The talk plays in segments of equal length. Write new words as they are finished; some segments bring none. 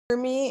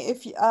Me,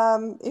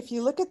 if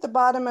you look at the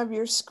bottom of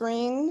your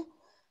screen,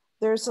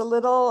 there's a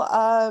little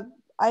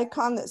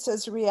icon that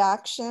says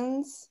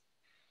reactions.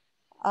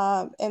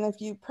 And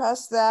if you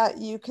press that,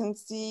 you can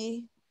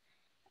see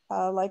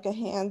like a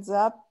hands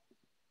up.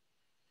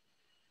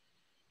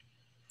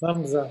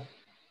 Thumbs up.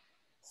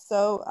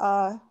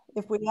 So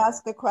if we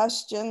ask a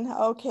question,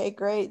 okay,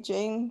 great,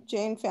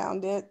 Jane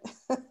found it.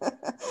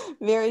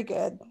 Very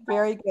good,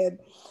 very good.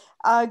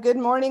 Good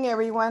morning,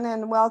 everyone,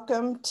 and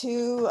welcome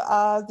to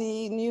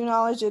the New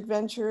Knowledge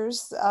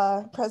Adventures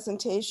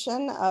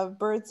presentation of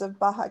Birds of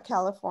Baja,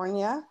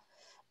 California.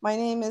 My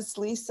name is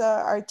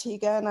Lisa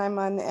Artiga, and I'm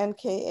an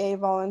NKA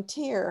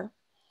volunteer.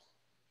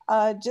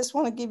 Just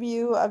want to give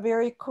you a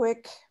very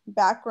quick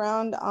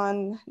background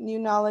on New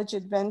Knowledge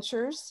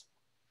Adventures,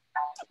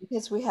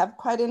 because we have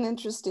quite an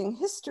interesting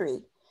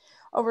history.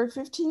 Over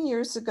 15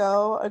 years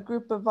ago, a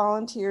group of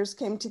volunteers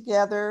came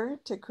together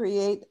to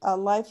create a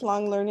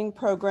lifelong learning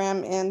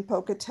program in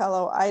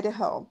Pocatello,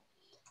 Idaho.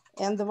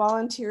 And the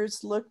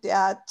volunteers looked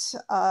at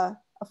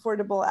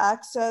affordable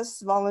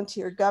access,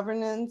 volunteer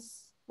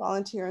governance,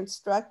 volunteer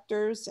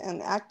instructors,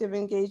 and active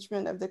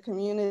engagement of the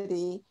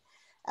community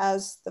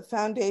as the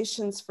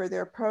foundations for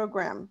their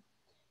program.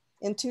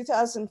 In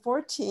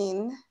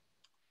 2014,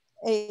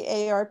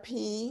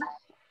 AARP,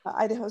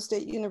 Idaho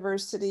State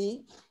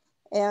University,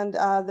 and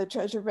the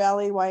Treasure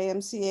Valley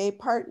YMCA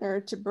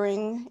partnered to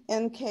bring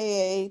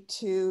NKA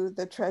to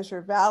the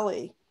Treasure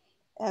Valley.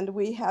 And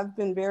we have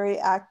been very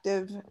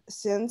active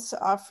since,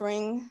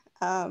 offering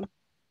at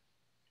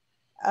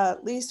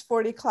least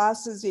 40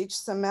 classes each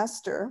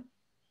semester.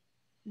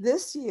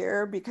 This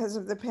year, because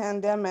of the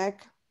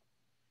pandemic,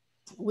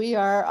 we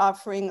are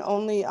offering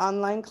only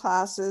online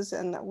classes,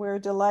 and we're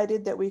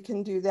delighted that we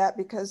can do that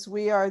because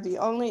we are the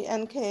only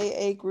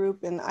NKA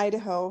group in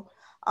Idaho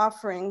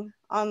offering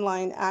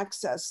online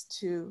access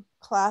to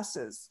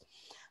classes.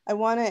 I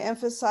want to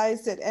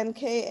emphasize that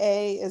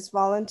NKA is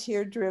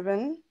volunteer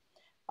driven.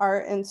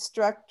 Our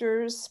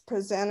instructors,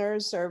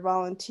 presenters are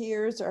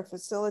volunteers, our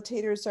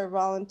facilitators are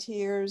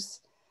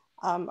volunteers,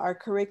 our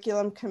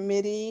curriculum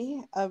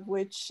committee, of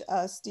which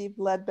Steve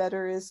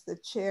Ledbetter is the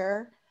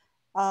chair,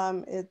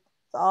 it's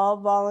all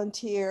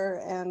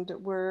volunteer, and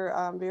we're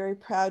very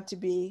proud to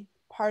be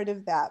part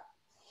of that.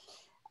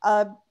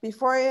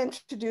 Before I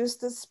introduce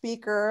the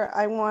speaker,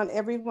 I want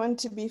everyone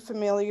to be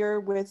familiar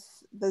with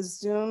the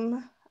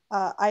Zoom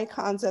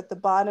icons at the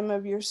bottom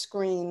of your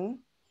screen.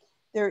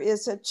 There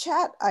is a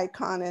chat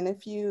icon, and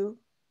if you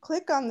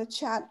click on the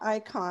chat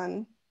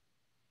icon,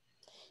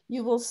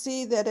 you will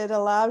see that it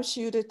allows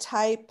you to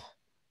type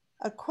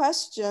a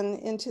question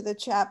into the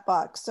chat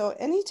box. So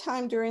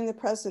anytime during the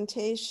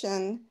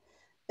presentation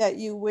that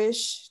you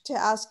wish to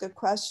ask a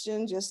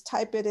question, just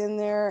type it in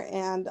there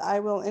and I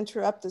will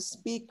interrupt the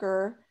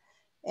speaker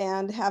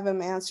and have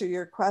him answer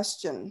your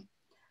question.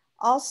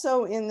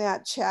 Also in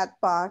that chat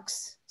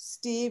box,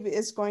 Steve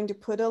is going to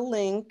put a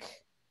link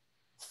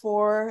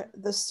for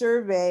the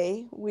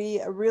survey.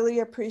 We really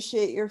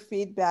appreciate your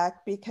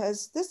feedback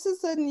because this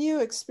is a new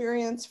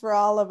experience for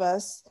all of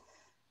us.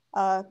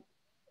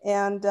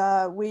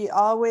 We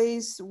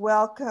always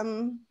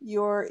welcome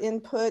your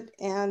input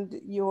and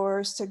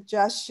your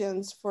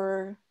suggestions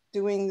for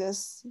doing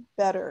this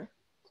better.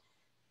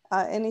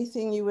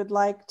 Anything you would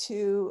like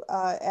to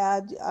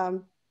add,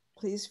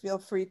 please feel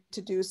free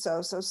to do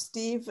so. So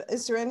Steve,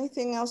 is there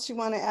anything else you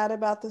want to add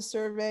about the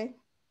survey?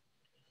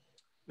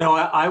 No,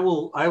 I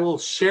will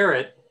share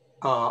it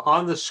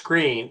on the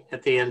screen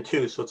at the end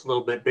too, so it's a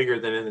little bit bigger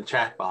than in the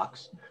chat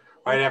box,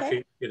 right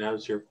after,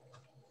 as you're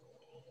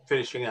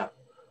finishing up.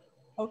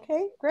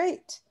 Okay,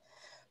 great.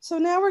 So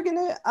now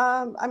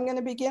I'm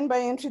gonna begin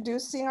by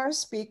introducing our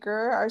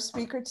speaker. Our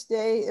speaker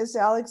today is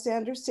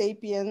Alexander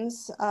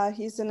Sapiens.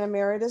 He's an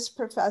emeritus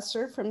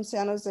professor from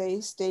San Jose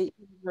State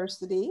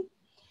University.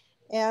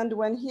 And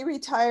when he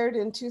retired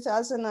in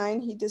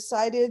 2009, he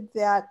decided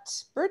that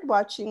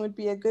birdwatching would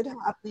be a good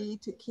hobby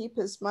to keep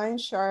his mind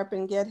sharp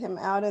and get him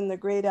out in the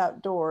great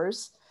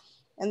outdoors.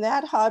 And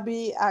that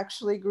hobby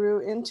actually grew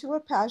into a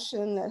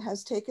passion that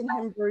has taken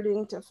him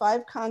birding to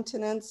 5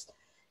 continents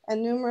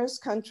and numerous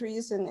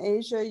countries in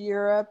Asia,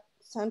 Europe,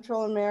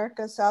 Central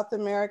America, South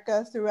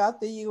America, throughout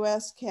the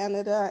US,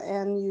 Canada,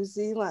 and New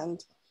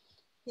Zealand.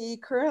 He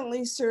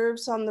currently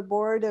serves on the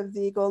board of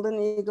the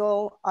Golden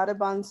Eagle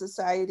Audubon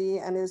Society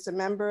and is a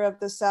member of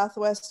the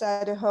Southwest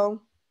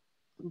Idaho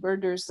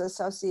Birders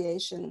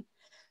Association.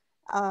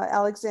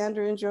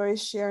 Alexander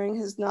enjoys sharing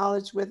his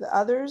knowledge with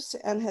others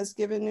and has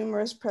given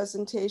numerous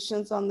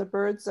presentations on the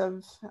birds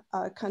of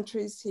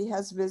countries he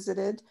has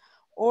visited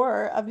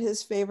or of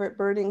his favorite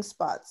birding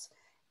spots.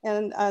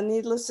 And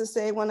needless to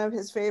say, one of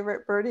his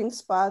favorite birding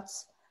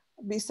spots,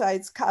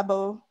 besides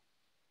Cabo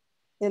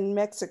in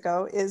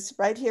Mexico, is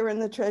right here in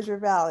the Treasure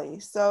Valley.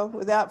 So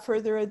without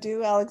further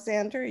ado,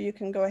 Alexander, you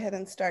can go ahead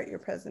and start your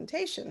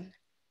presentation.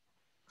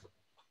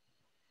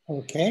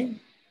 Okay.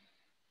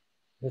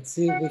 Let's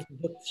see if we can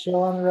get the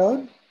show on the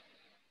road.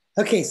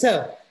 Okay,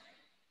 so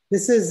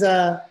this is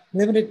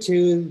limited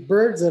to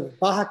birds of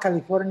Baja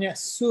California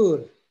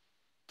Sur.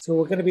 So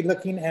we're going to be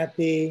looking at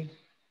the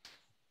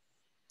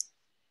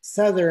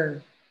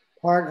southern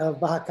part of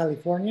Baja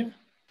California.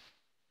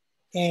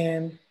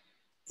 And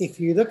if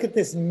you look at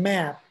this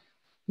map,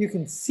 you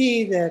can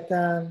see that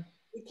the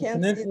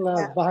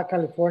peninsula of Baja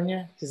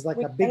California is like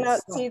a big. We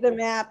cannot see the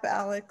map,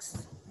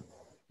 Alex.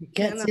 You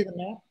can't see the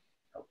map?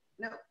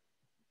 No.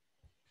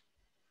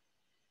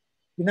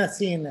 You're not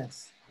seeing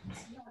this?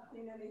 I'm not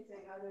seeing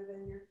anything other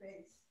than your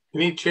face. You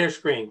need share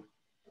screen.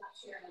 Not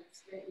sharing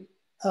screen.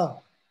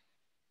 Oh.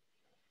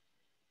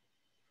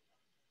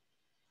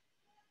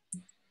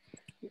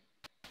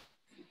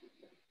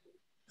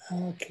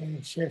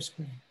 Okay, share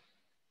screen.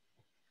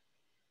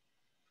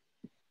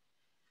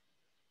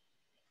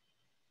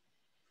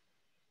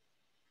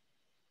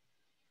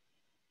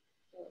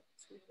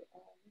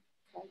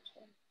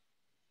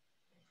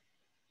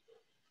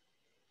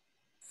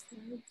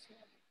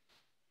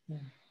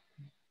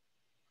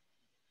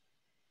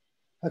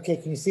 Okay,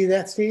 can you see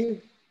that,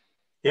 Steve?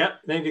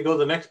 Yep, need to go to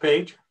the next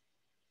page.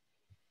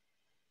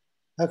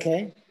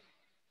 Okay,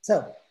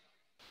 so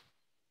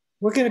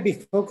we're going to be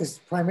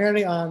focused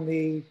primarily on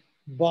the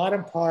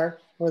bottom part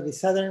or the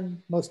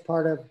southernmost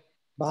part of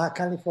Baja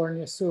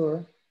California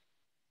Sur,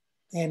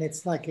 and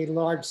it's like a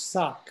large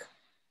sock.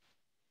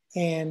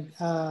 And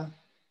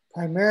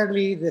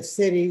primarily the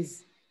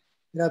cities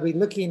that I'll be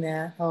looking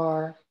at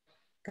are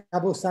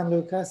Cabo San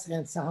Lucas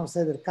and San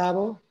Jose del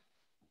Cabo.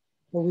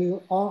 But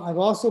I've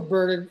also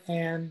birded,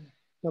 and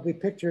there'll be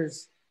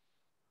pictures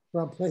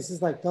from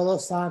places like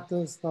Todos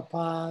Santos, La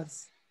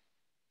Paz,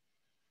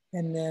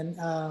 and then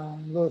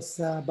Los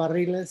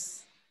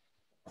Barriles,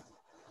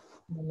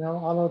 you know,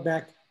 all the way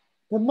back.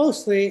 But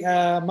mostly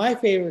my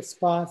favorite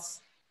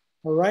spots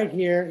are right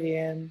here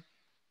in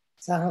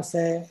San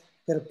Jose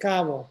del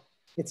Cabo.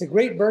 It's a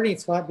great birding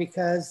spot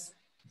because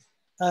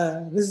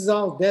this is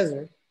all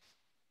desert,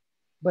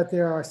 but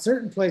there are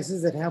certain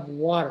places that have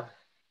water,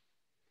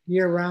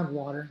 year-round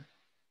water,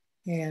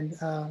 and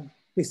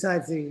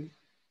besides the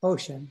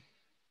ocean.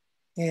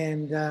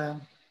 And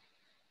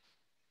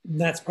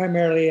that's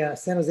primarily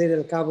San Jose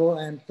del Cabo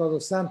and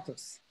Todos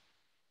Santos.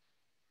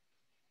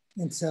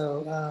 And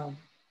so,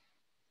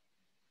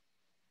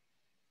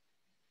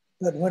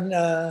 but when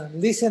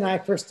Lisa and I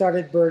first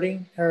started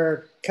birding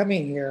or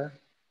coming here,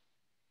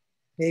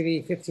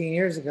 maybe 15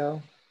 years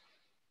ago,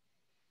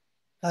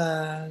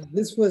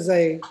 this was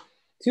a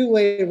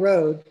two-way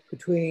road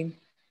between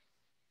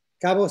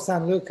Cabo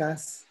San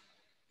Lucas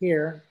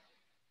here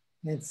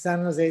and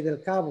San Jose del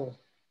Cabo.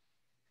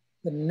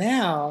 But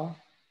now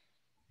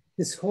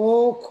this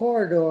whole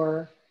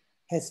corridor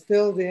has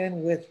filled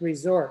in with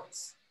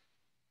resorts,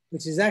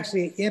 which has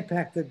actually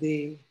impacted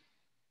the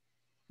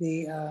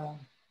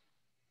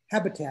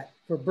habitat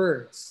for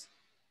birds.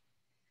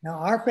 Now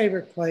our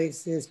favorite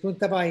place is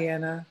Punta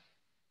Ballena,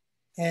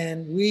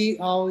 and we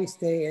always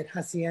stay at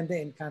Hacienda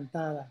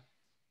Encantada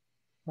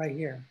right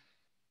here,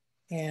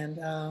 and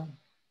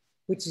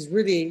which is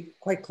really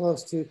quite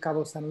close to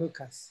Cabo San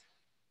Lucas.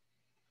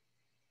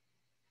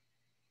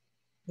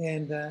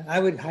 And I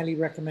would highly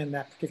recommend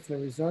that particular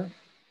resort.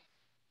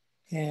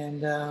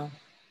 And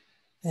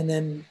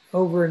then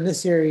over in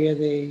this area,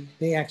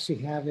 they actually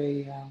have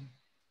a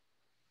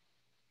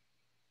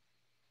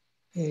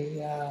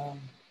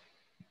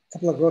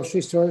couple of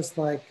grocery stores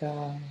like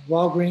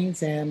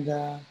Walgreens and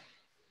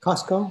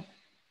Costco.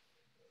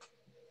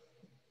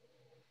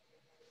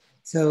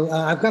 So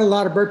I've got a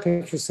lot of bird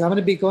pictures, so I'm going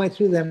to be going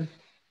through them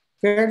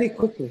fairly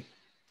quickly.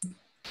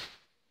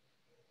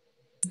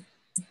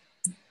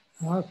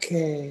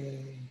 Okay,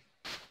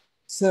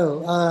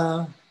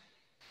 so,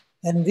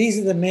 and these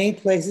are the main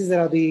places that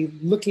I'll be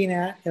looking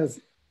at: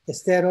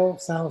 Estero,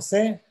 San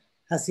Jose,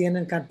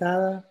 Hacienda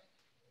Encantada,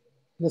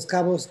 Los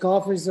Cabos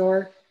Golf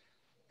Resort,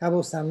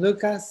 Cabo San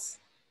Lucas,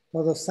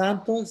 Todos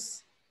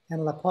Santos,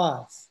 and La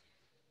Paz.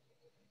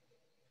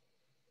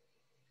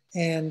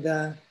 And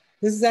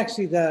this is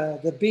actually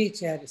the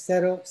beach at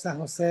Estero, San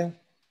Jose,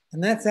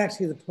 and that's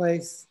actually the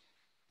place,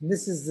 and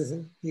this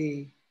is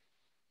the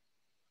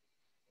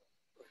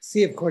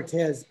Sea of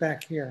Cortez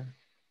back here.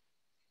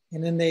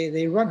 And then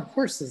they run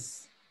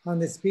horses on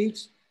this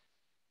beach,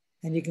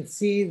 and you can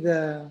see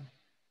the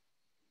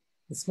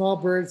small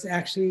birds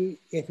actually,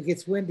 if it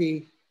gets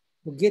windy,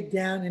 will get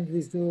down into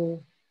these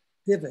little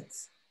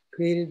divots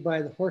created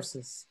by the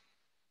horses.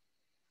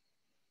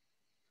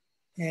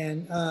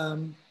 And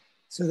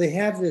so they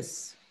have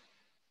this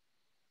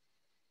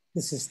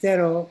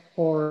estero,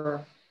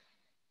 or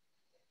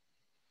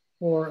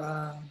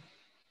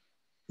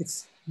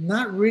it's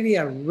not really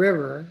a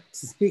river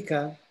to speak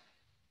of,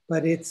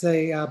 but it's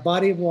a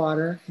body of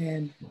water,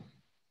 and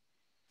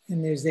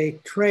there's a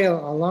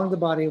trail along the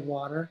body of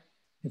water.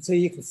 And so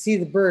you can see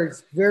the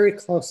birds very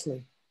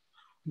closely.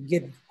 You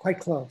get quite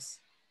close.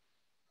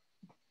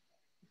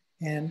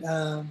 And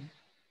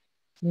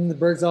the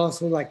birds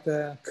also, like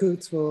the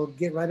coots, will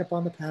get right up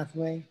on the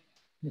pathway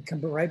and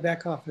come right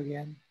back off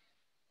again.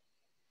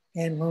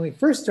 And when we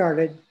first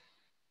started,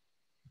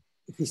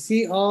 if you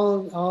see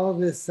all of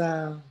this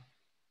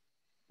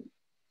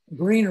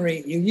greenery,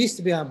 it used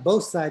to be on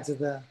both sides of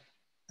the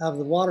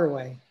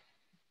waterway,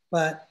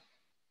 but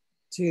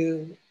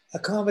to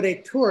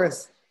accommodate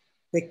tourists,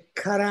 they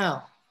cut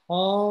out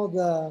all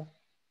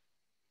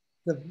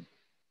the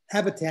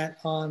habitat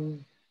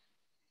on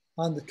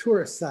the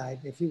tourist side,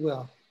 if you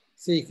will,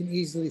 so you can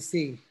easily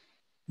see.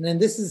 And then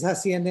this is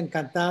Hacienda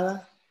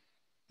Encantada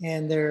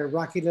and their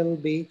rocky little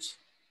beach.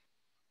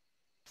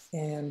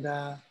 And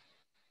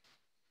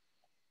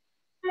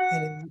you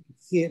can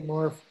see it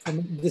more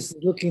from, this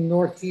is looking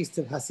northeast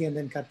of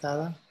Hacienda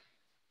Encantada.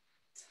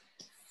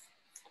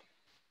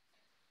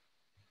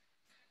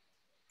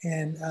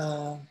 And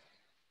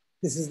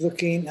this is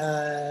looking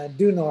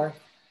due north.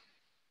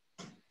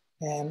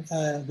 And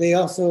they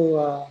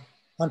also,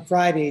 on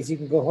Fridays, you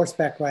can go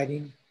horseback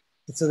riding.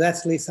 And so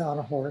that's Lisa on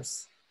a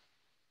horse.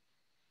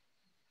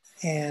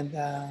 And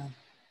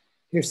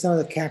here's some of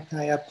the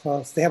cacti up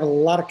close. They have a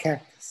lot of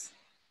cactus.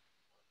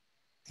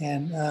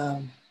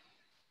 And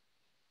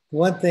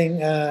one thing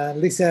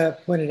Lisa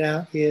pointed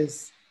out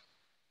is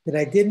that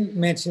I didn't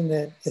mention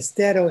that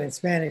estero in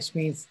Spanish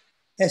means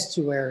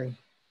estuary.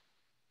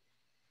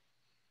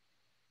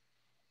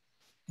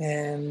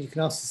 And you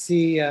can also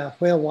see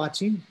whale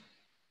watching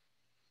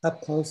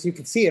up close. You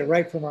can see it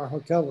right from our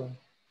hotel room.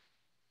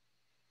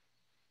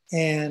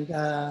 And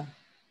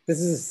this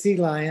is a sea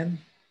lion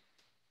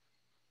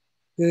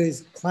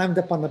who's climbed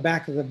up on the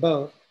back of the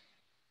boat.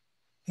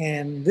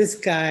 And this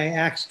guy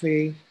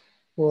actually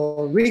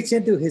will reach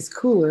into his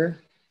cooler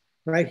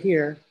right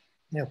here,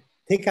 and he'll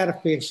take out a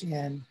fish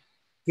and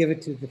give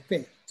it to the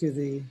fish, to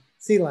the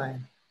sea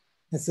lion.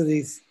 And so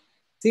these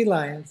sea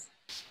lions,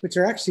 which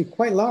are actually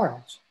quite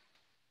large,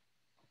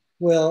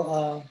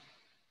 will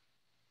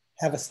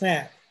have a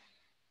snack.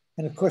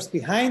 And of course,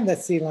 behind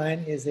that sea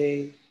lion is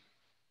a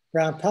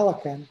brown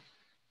pelican,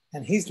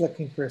 and he's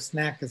looking for a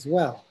snack as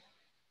well.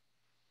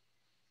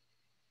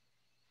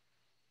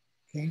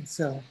 Okay,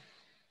 so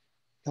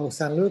Cabo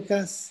San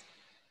Lucas,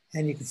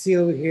 and you can see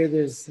over here,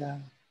 there's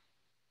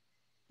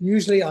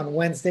usually on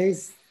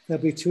Wednesdays,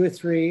 there'll be 2 or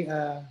 3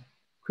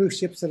 cruise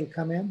ships that'll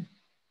come in.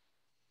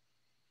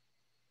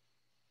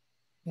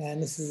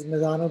 And this is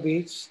Medano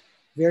Beach,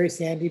 very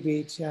sandy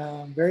beach,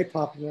 very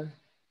popular.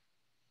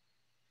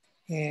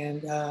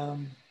 And now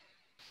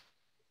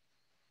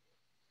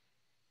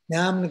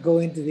I'm going to go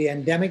into the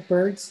endemic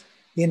birds.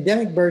 The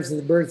endemic birds are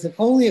the birds that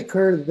only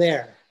occur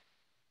there.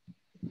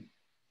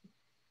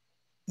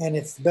 And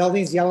it's the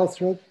Belding's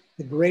yellowthroat,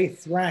 the gray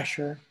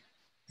thrasher,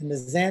 and the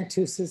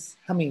Xanthusis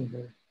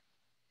hummingbird.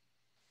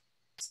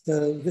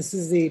 So this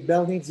is the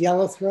Belding's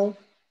yellowthroat.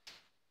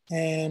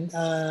 And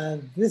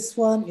this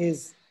one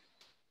is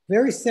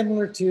very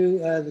similar to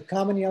the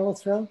common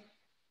yellowthroat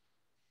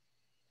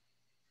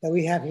that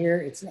we have here.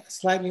 It's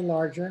slightly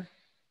larger.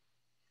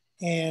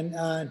 And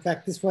in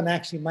fact, this one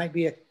actually might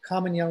be a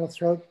common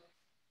yellowthroat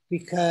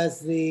because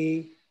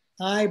the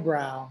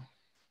eyebrow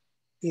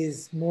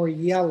is more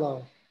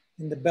yellow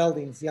in the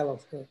Belding's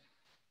yellowthroat.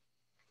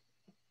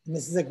 And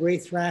this is a gray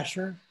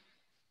thrasher.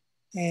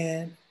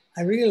 And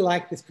I really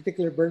like this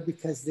particular bird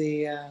because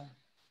the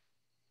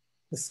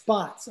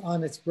spots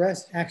on its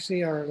breast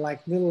actually are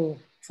like little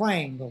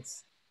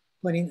triangles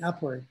pointing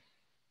upward,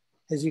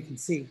 as you can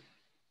see.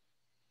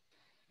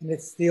 And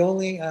it's the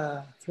only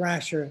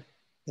thrasher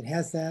that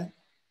has that.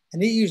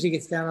 And it usually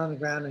gets down on the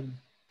ground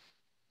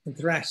and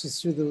thrashes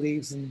through the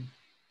leaves and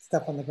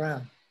stuff on the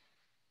ground.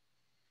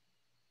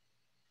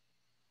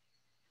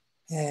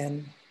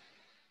 And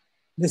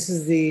this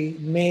is the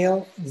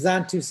male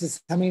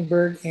Xanthusis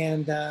hummingbird,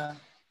 and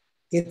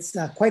it's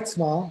quite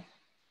small,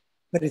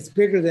 but it's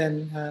bigger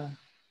than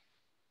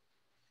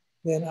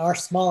our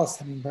smallest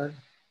hummingbird,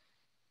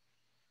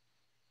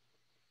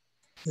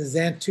 the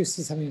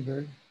Xanthusis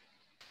hummingbird.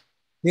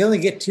 They only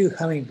get 2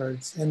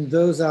 hummingbirds, and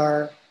those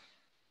are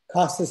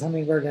Costa's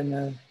hummingbird and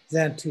the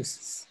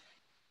Xanthusis.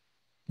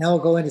 Now we'll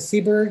go into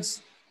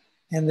seabirds,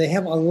 and they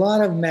have a lot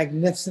of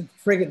magnificent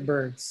frigate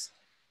birds.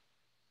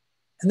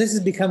 And this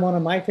has become one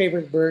of my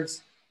favorite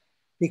birds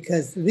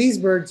because these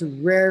birds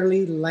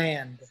rarely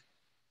land.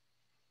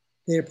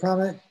 They're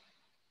prominent.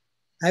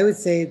 I would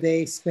say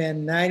they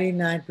spend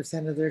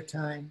 99% of their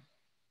time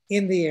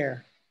in the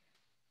air.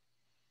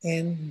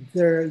 And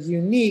they're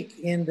unique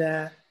in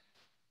that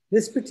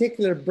this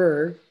particular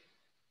bird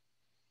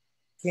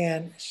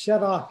can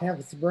shut off half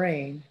its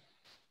brain.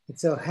 And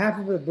so half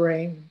of the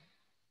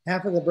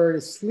bird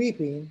is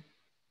sleeping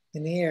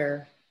in the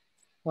air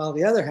while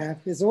the other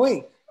half is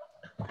awake.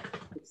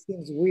 It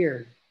seems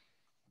weird.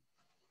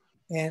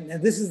 And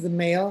this is the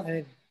male,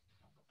 and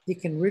he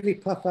can really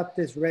puff up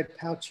this red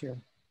pouch here.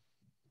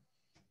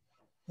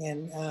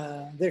 And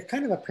they're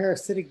kind of a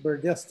parasitic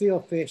bird. They'll steal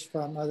fish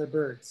from other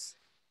birds.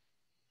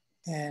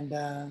 And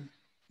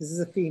this is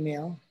a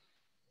female,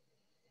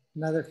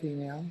 another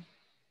female.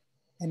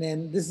 And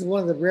then this is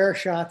one of the rare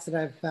shots that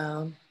I've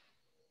found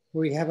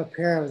where you have a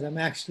pair of them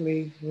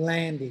actually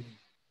landing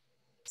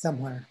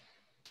somewhere.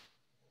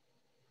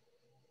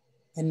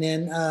 And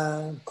then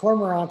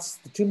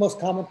cormorants, the 2 most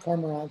common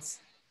cormorants,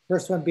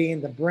 first one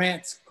being the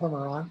Brandt's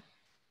cormorant,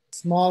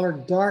 smaller,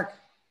 dark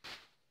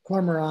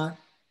cormorant,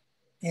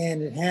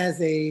 and it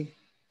has a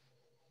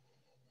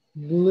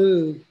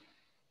blue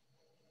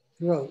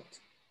throat.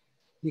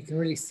 You can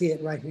really see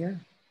it right here.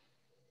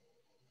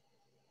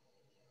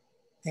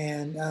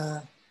 And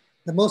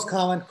the most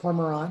common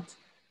cormorant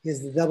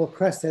is the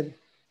double-crested.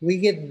 We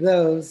get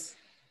those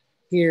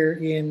here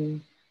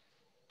in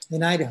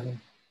Idaho.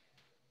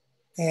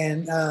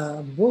 And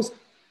most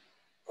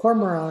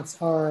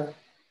cormorants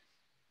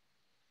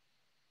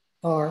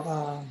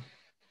are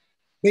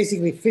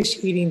basically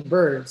fish-eating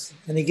birds,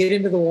 and they get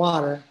into the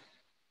water,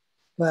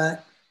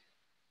 but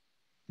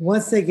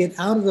once they get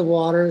out of the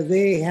water,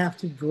 they have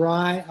to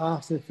dry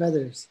off their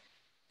feathers.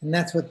 And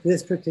that's what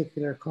this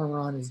particular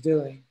cormorant is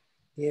doing.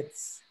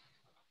 It's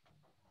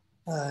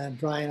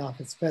drying off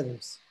its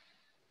feathers.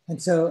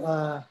 And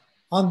so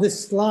on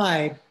this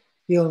slide,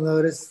 you'll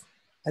notice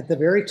at the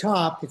very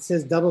top, it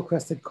says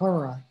double-crested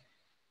cormorant.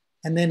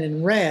 And then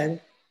in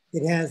red,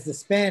 it has the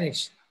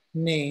Spanish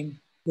name,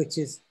 which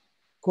is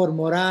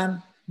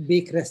Cormorán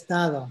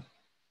bicrestado.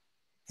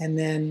 And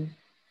then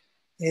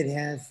it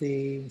has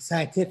the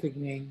scientific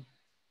name.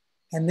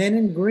 And then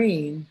in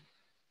green,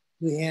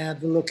 we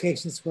have the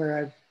locations where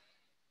I've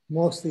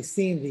mostly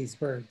seen these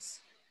birds.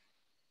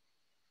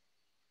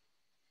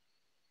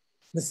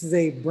 This is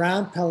a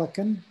brown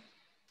pelican,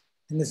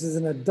 and this is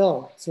an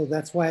adult, so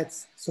that's why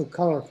it's so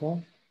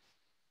colorful.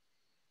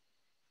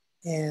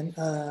 And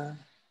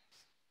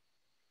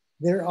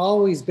they're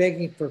always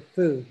begging for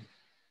food,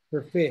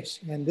 for fish.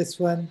 And this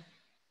one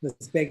was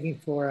begging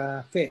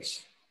for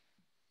fish.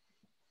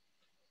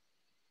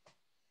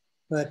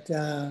 But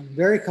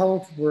very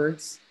colorful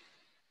birds.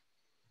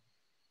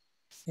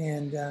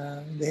 And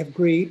they have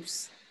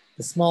grebes,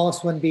 the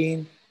smallest one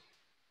being,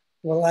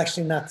 well,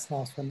 actually not the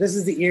smallest one. This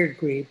is the eared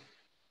grebe.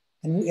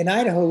 And in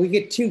Idaho, we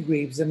get two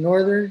grebes, the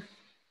northern,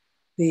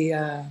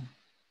 the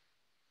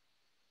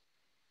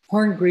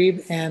horned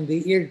grebe and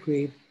the eared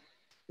grebe.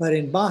 But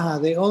in Baja,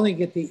 they only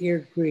get the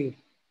eared grebe.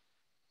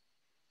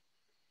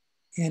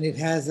 And it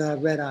has a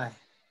red eye.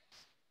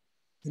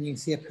 And you can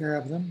see a pair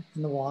of them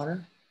in the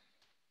water.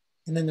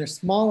 And then their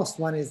smallest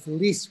one is the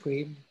least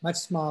grebe, much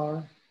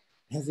smaller,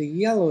 has a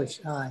yellowish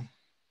eye.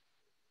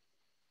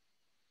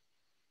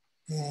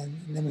 And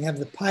then we have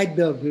the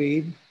pied-bill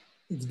grebe.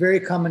 It's very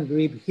common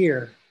grebe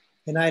here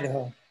in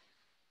Idaho.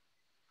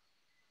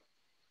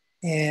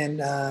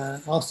 And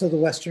also the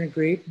western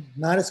grebe,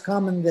 not as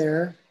common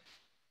there,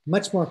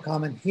 much more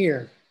common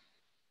here.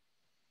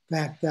 In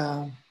fact,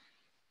 I'd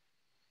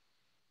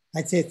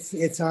say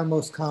it's our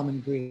most common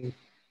grebe.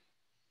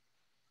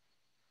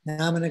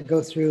 Now I'm going to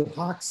go through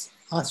hawks,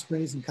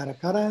 ospreys, and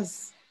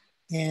caracaras.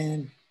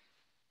 And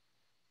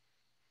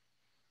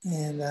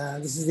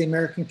this is the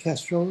American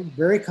kestrel,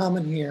 very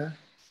common here.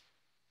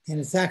 And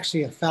it's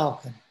actually a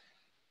falcon.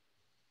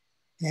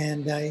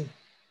 And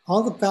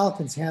all the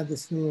falcons have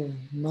this little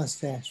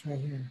mustache right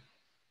here,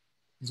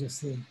 as you'll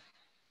see,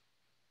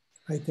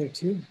 right there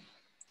too.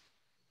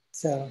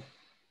 So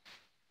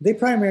they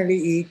primarily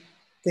eat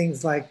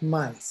things like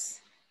mice.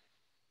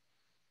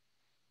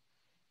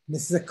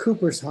 This is a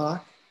Cooper's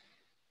hawk,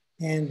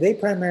 and they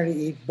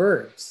primarily eat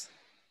birds.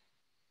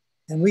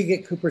 And we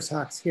get Cooper's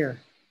hawks here.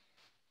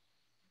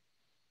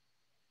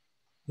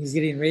 He's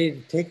getting ready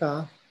to take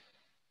off.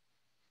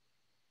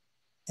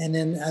 And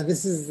then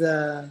this is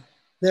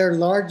their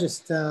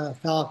largest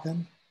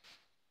falcon.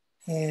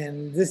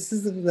 And this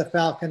is the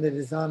falcon that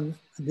is on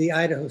the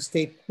Idaho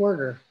state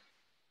quarter.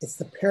 It's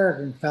the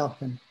peregrine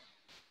falcon,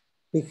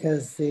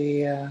 because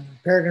the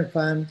Peregrine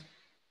Fund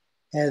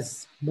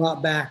has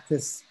brought back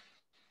this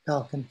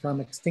falcon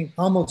from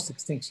almost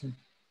extinction.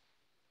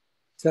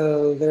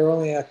 So there were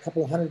only a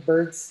couple of hundred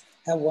birds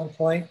at one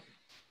point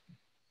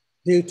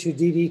due to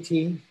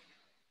DDT,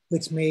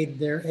 which made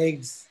their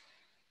eggs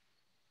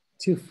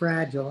too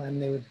fragile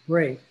and they would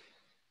break.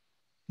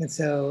 And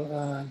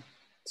so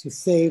to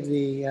save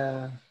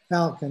the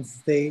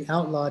falcons, they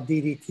outlawed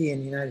DDT in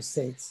the United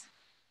States,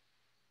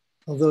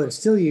 although it's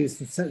still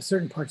used in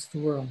certain parts of the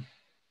world.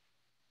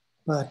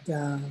 But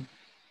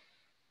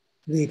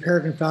the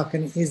peregrine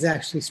falcon is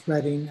actually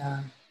spreading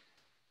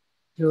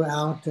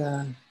throughout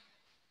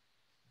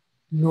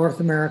North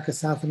America,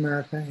 South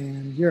America,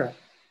 and Europe.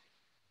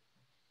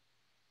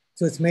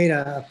 So it's made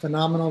a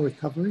phenomenal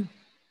recovery.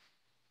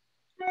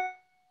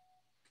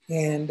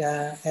 And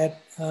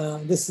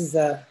this is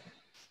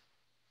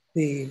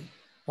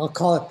I'll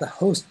call it the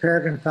host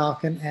peregrine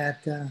falcon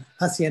at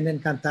Hacienda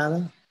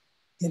Encantada.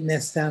 It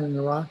nests down in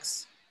the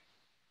rocks.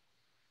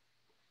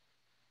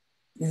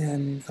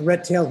 And a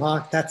red-tailed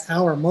hawk, that's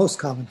our most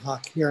common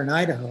hawk here in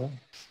Idaho. In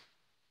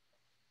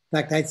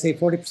fact, I'd say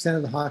 40%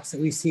 of the hawks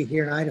that we see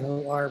here in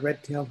Idaho are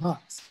red-tailed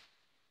hawks.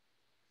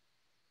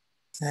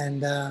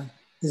 And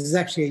this is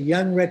actually a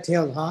young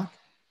red-tailed hawk.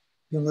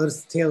 You'll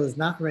notice the tail is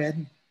not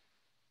red.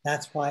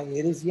 That's why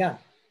it is young.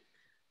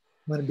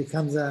 When it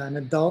becomes an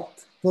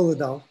adult, full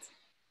adult,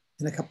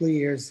 in a couple of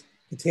years,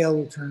 the tail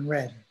will turn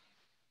red.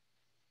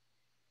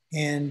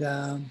 And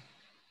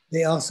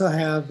they also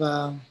have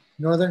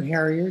northern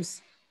harriers,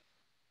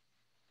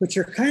 which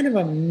are kind of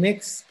a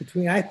mix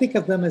between, I think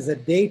of them as a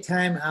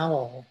daytime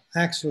owl,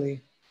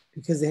 actually,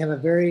 because they have a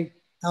very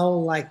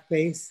owl-like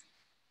face,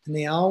 and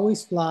they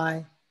always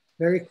fly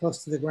very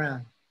close to the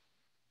ground.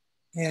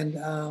 And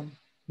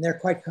they're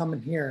quite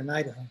common here in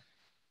Idaho.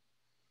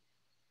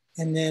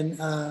 And then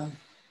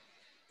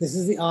this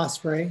is the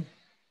osprey.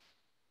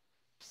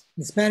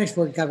 The Spanish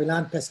word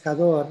gavilán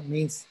pescador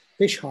means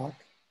fish hawk.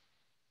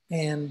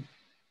 And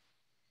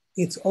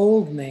its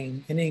old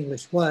name in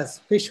English was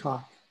fish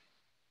hawk.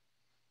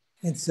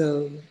 And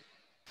so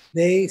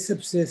they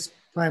subsist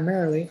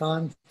primarily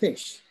on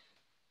fish.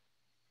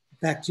 In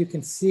fact, you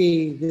can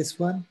see this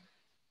one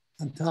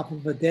on top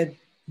of a dead,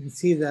 you can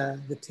see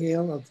the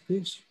tail of the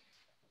fish.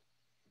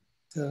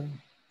 So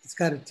it's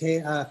got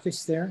a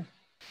fish there,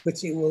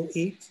 which it will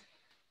eat.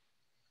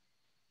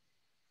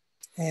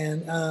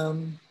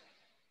 And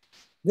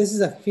this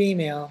is a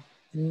female,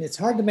 and it's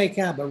hard to make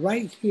out, but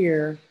right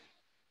here,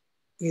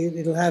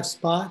 it'll have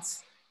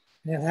spots,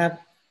 and it'll have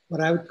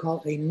what I would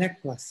call a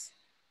necklace.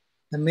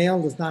 The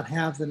male does not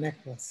have the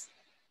necklace.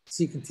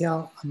 So you can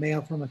tell a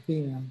male from a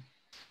female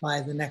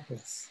by the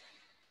necklace.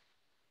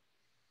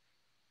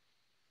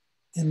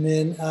 And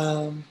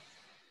then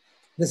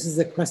this is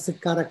the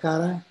crested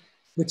caracara,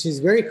 which is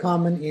very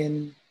common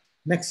in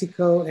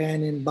Mexico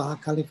and in Baja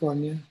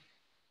California.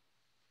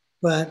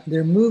 But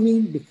they're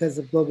moving because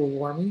of global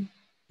warming.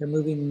 They're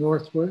moving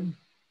northward.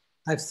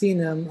 I've seen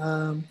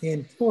them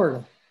in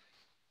Florida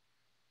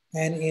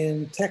and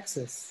in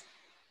Texas.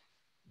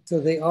 So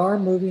they are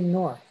moving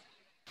north.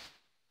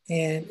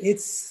 And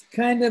it's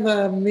kind of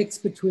a mix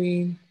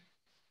between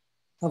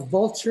a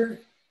vulture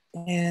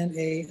and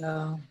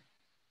a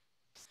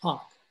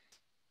hawk,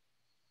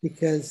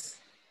 because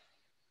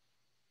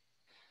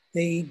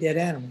they eat dead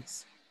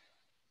animals.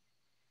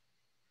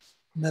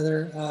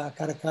 Another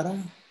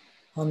caracara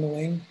on the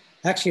wing,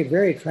 actually a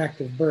very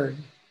attractive bird.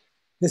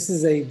 This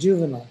is a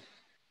juvenile,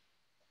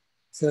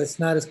 so it's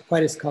not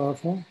quite as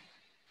colorful.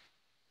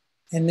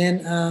 And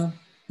then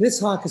this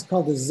hawk is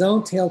called the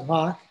zone-tailed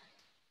hawk,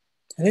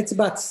 and it's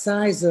about the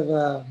size of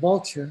a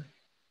vulture.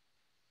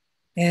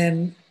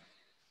 And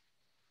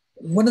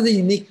one of the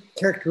unique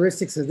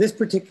characteristics of this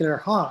particular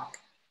hawk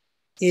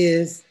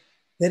is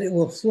that it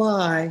will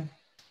fly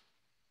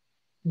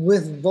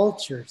with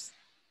vultures.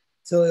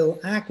 So it will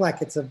act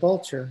like it's a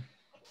vulture.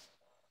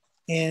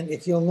 And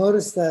if you'll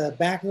notice, the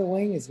back of the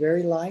wing is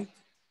very light,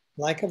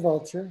 like a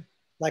vulture,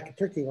 like a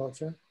turkey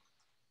vulture.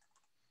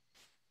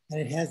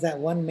 And it has that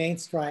one main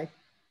stripe.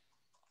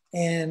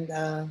 And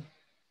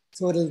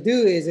so what it'll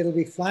do is it'll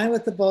be flying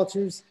with the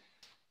vultures,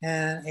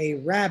 and a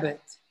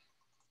rabbit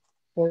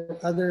or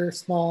other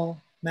small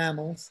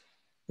mammals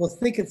will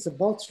think it's a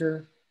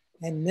vulture,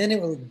 and then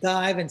it will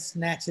dive and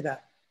snatch it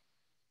up.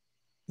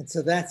 And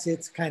so that's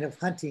its kind of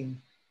hunting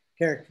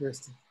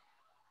characteristic.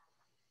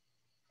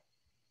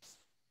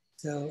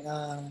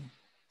 So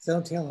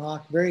zone-tailed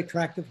hawk, very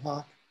attractive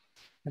hawk.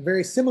 A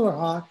very similar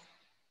hawk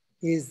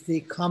is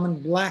the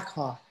common black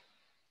hawk,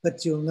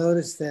 but you'll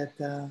notice that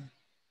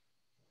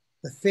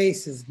the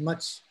face is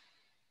much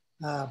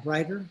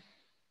brighter.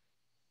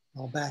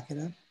 I'll back it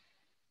up.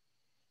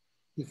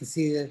 You can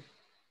see that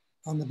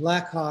on the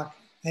black hawk,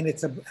 and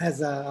it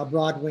has a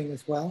broad wing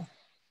as well.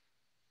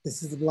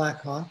 This is the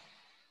black hawk.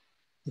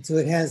 And so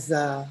it has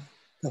the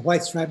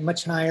white stripe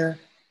much higher,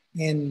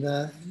 and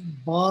the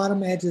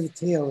bottom edge of the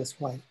tail is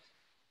white.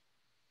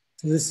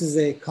 So this is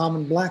a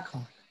common black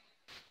hawk.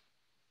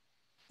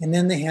 And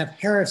then they have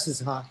Harris's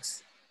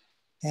hawks.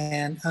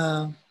 And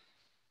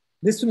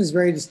this one is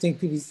very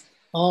distinctive. He's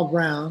all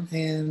brown,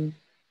 and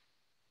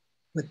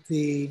with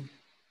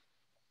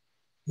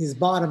his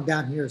bottom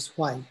down here is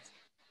white.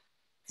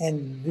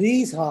 And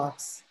these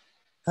hawks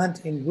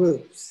hunt in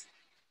groups.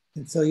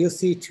 And so you'll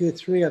see 2 or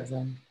 3 of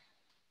them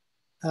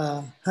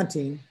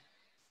hunting.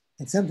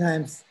 And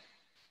sometimes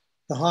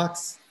the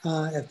hawks,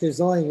 if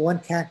there's only one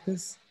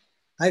cactus,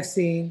 I've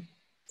seen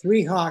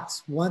 3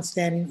 hawks, one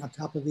standing on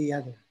top of the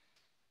other.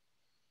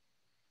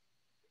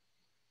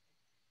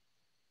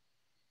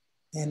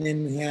 And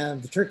then we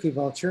have the turkey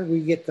vulture.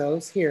 We get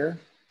those here.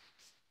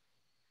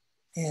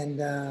 And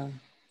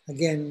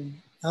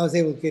again, I was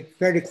able to get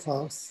fairly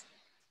close,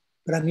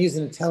 but I'm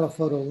using a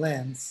telephoto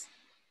lens.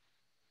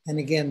 And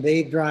again,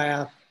 they dry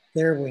out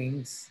their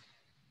wings.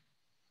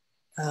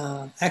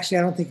 Actually,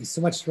 I don't think it's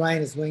so much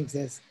drying his wings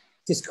as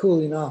just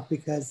cooling off,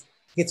 because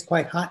it gets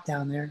quite hot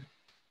down there.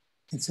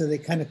 And so they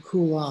kind of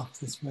cool off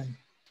this way.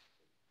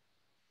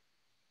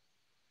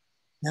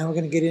 Now we're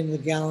going to get into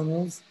the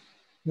gallinules.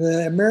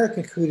 The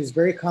American coot is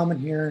very common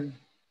here in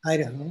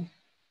Idaho.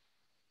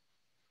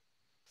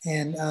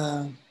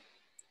 And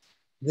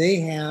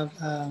they have,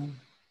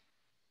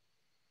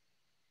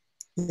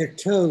 their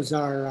toes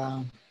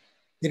are,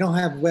 they don't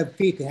have webbed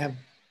feet, they have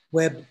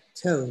webbed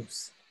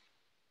toes.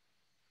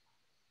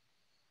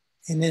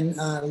 And then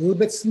a little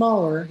bit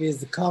smaller is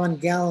the common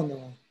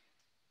gallinule.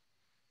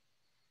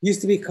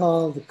 Used to be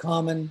called the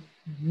common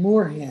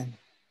moorhen,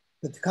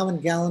 but the common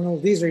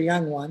gallinule, these are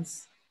young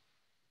ones,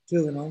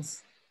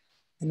 juveniles.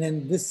 And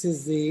then this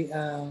is the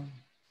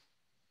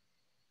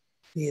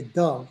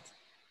adult.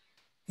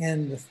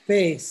 And the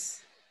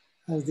face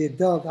of the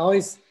adult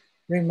always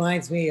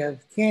reminds me of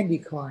candy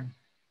corn,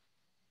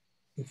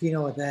 if you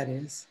know what that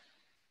is,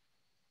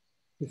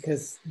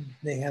 because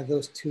they have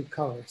those 2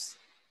 colors.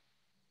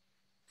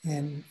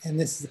 And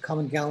this is the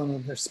common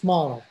gallinule. They're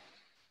smaller.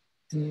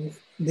 And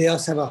they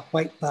also have a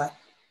white butt.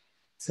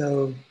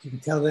 So you can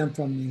tell them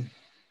from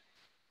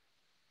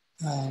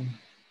the, I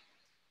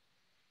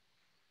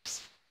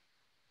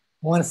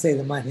want to say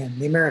the mud hen,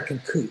 the American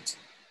coot.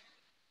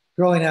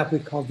 Growing up, we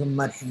called them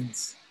mud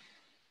hens.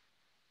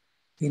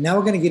 Okay, now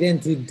we're going to get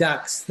into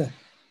ducks.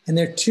 And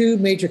there are two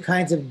major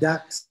kinds of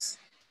ducks,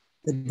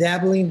 the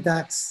dabbling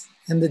ducks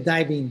and the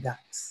diving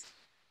ducks.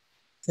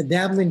 The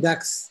dabbling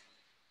ducks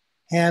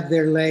have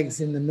their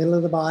legs in the middle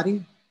of the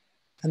body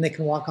and they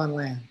can walk on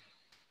land.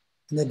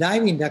 And the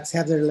diving ducks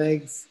have their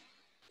legs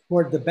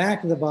toward the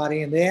back of the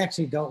body and they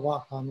actually don't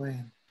walk on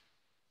land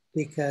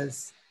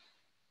because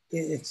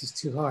it's just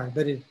too hard.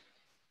 But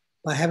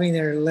by having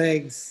their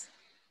legs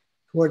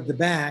toward the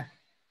back,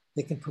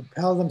 they can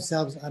propel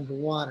themselves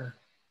underwater.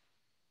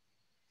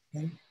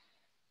 Okay?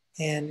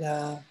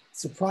 And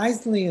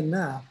surprisingly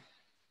enough,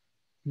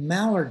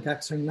 mallard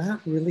ducks are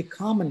not really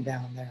common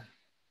down there,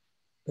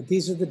 but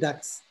these are the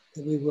ducks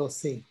that we will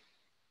see.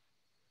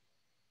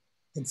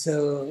 And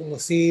so we'll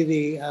see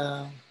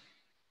the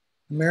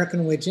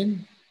American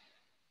widgeon.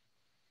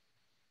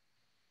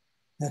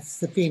 That's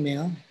the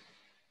female.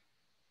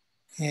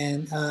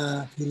 And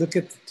if you look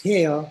at the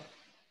tail,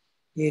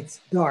 it's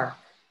dark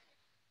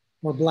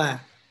or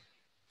black.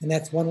 And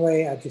that's one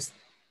way if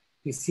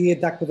you see a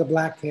duck with a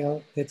black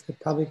tail, it's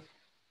probably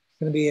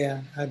going to be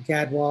a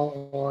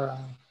gadwall or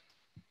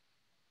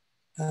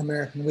an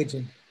American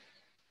widgeon.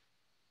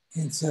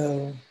 And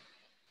so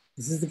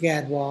this is the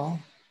gadwall.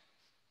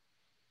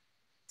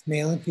 It's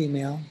male and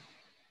female.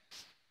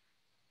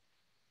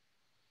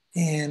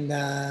 And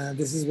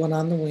this is one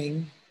on the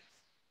wing.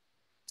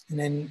 And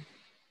then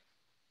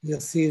you'll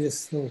see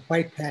this little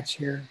white patch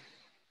here,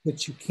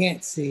 which you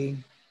can't see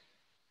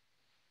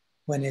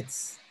when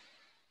it's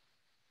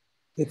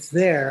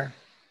there.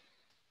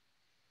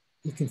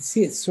 You can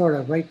see it sort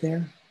of right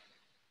there,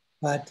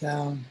 but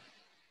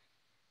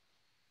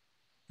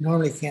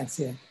normally can't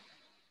see it.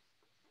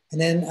 And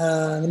then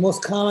the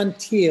most common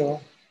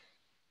teal,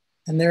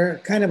 and they're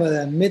kind of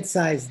a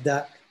mid-sized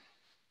duck,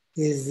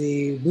 is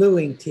the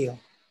blue-winged teal.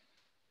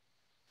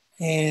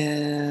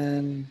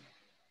 And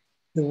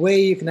the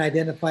way you can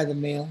identify the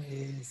male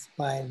is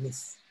by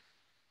this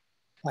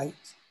white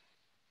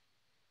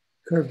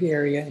curved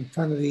area in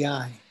front of the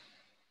eye.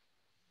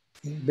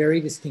 Okay,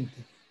 very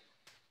distinctive.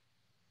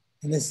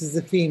 And this is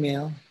the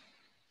female.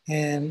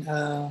 And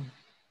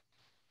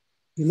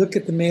you look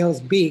at the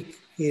male's beak,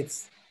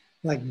 it's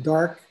like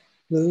dark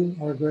blue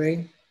or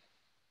gray.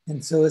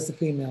 And so is the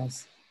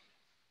female's.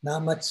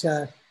 Not much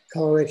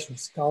coloration,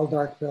 it's all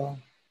dark bill.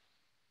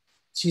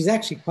 She's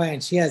actually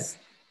quiet. She has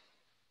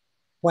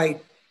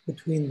white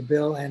between the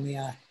bill and the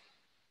eye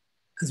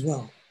as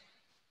well.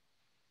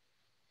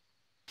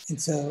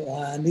 And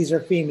so these are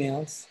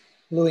females,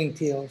 blue-winged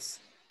teals.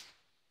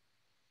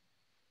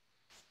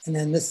 And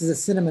then this is a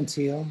cinnamon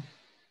teal.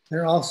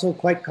 They're also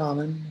quite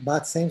common,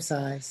 about the same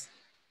size.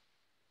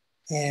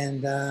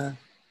 And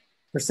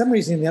for some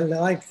reason, they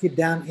like to get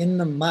down in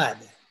the mud.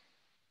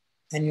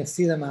 And you'll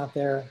see them out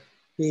there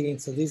feeding.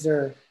 So these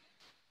are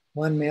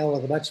one male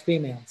with a bunch of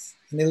females.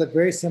 And they look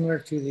very similar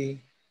to the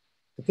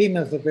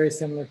females look very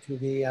similar to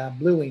the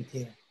blue-winged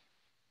teal.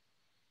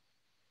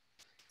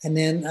 And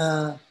then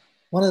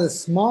one of the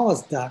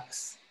smallest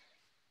ducks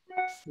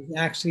is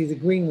actually the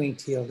green-winged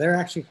teal. They're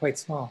actually quite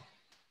small.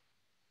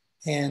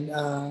 And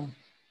I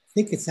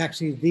think it's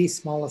actually the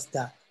smallest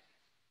duck,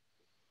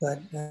 but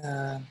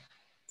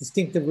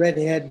distinctive red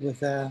head with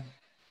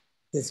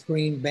this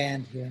green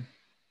band here.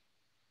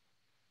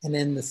 And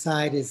then the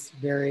side is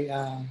very,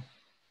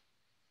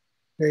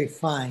 very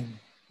fine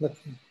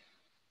looking.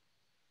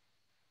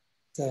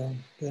 So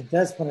it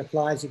does, when it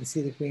flies, you can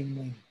see the green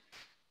wing.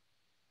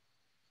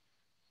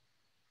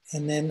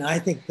 And then I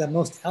think the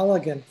most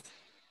elegant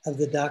of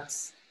the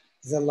ducks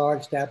is a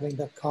large dabbling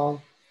duck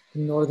called the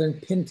northern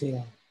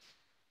pintail.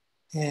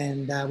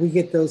 And we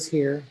get those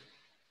here,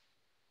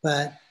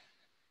 but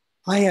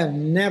I have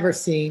never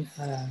seen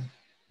a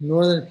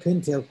northern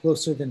pintail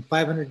closer than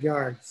 500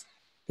 yards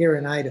here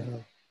in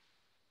Idaho.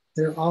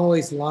 They're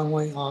always a long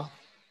way off,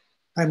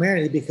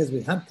 primarily because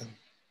we hunt them.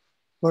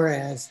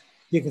 Whereas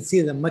you can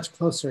see them much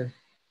closer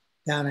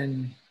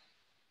down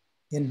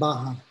in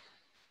Baja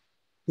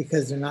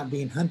because they're not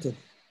being hunted.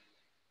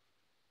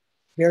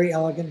 Very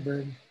elegant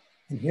bird.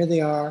 And here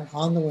they are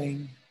on the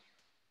wing.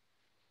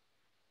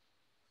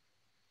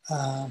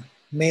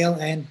 Male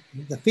and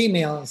the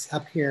female is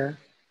up here,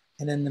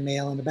 and then the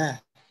male in the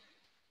back.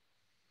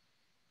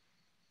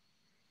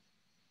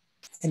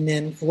 And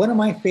then one of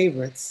my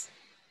favorites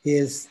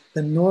is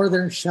the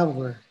northern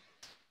shoveler.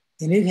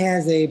 And it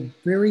has a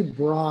very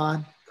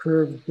broad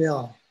curved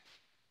bill.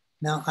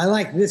 Now I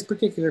like this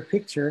particular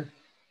picture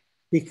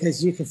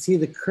because you can see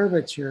the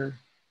curvature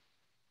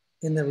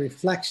in the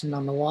reflection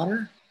on the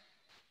water.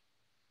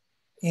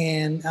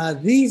 And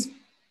these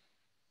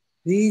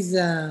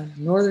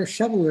northern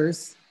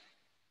shovelers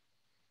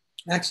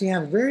actually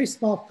have very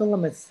small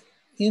filaments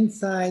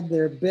inside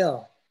their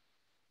bill.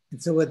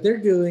 And so what they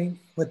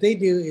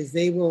do is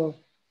they will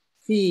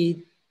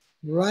feed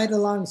right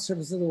along the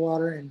surface of the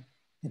water and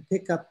and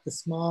pick up the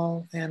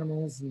small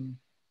animals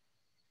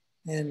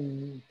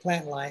and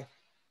plant life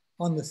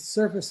on the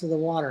surface of the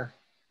water.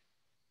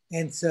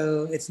 And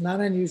so it's not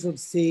unusual to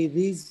see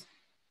these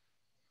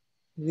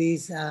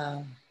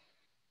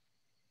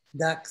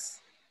ducks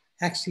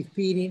actually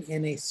feeding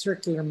in a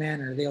circular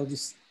manner.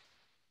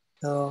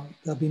 They'll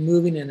be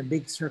moving in a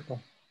big circle.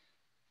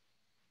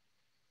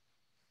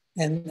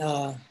 And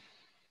the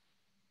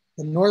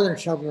northern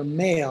shoveler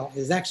male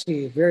is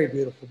actually a very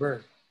beautiful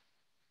bird.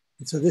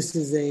 And so this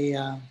is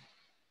the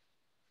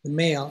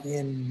male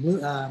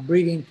in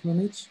breeding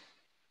plumage.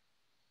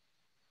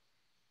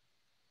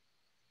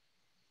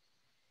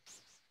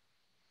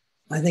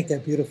 I think they're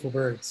beautiful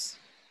birds.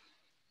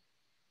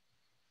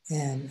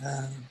 And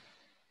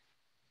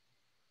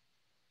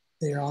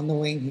they're on the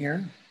wing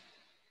here.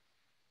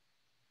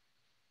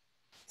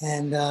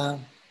 And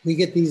we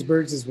get these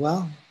birds as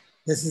well.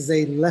 This is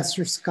a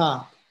lesser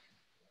scaup.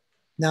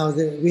 Now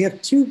we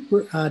have two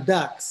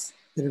ducks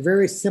that are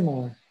very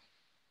similar,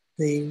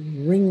 the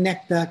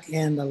ring-necked duck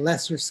and the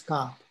lesser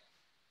scaup.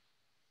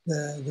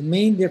 The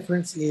main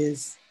difference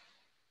is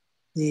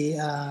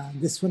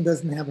this one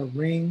doesn't have a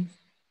ring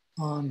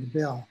on the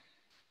bill,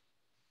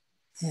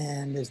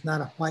 and there's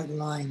not a white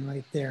line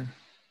right there.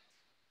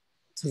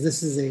 So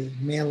this is a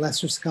male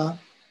lesser scaup,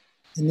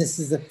 and this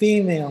is a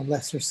female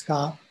lesser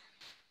scaup,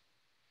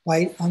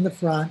 white on the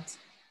front,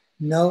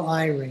 no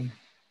eye ring.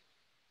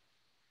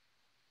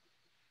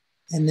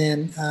 And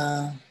then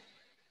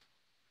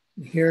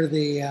here are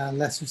the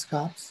lesser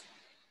scaups.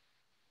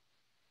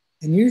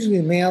 And usually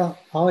the male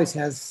always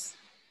has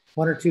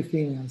one or two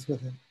females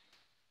with it.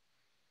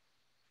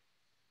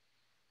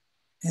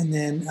 And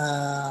then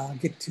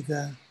get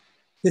to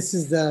this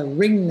is the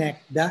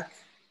ring-neck duck,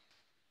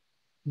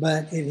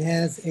 but it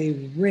has a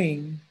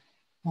ring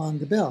on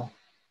the bill.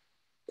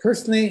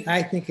 Personally,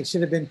 I think it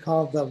should have been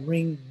called the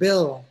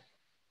ring-bill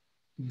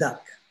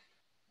duck,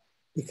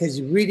 because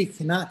you really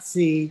cannot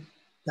see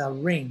the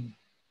ring.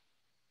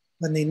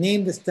 When they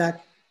named this duck,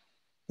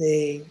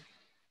 they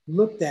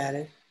looked at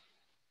it.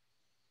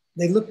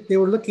 They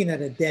were looking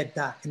at a dead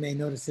duck, and they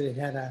noticed that it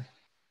had a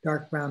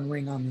dark brown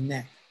ring on the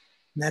neck.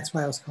 And that's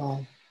why it was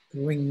called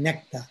the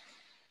ring-neck duck.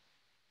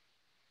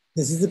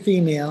 This is the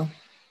female.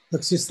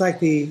 Looks just like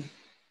the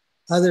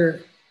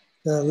lesser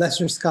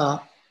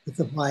scaup with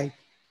the white.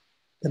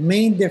 The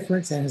main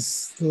difference, and a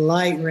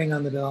slight ring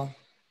on the bill,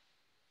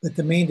 but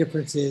the main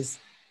difference is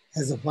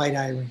has a white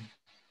eye ring,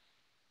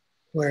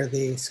 where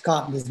the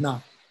scaup does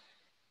not.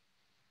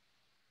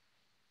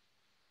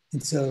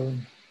 And so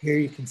here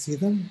you can see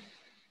them,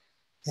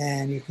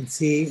 and you can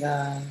see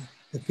the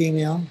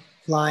female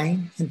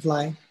flying in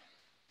flight,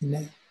 and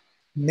then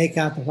make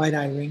out the white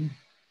eye ring.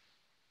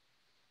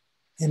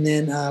 And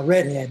then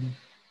redhead.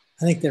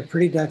 I think they're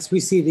pretty ducks. We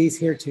see these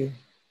here too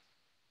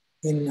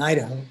in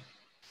Idaho.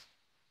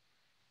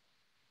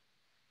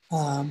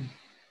 And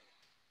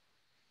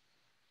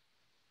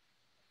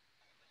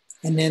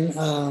then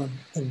the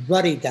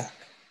ruddy duck.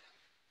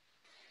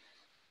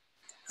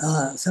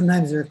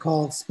 Sometimes they're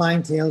called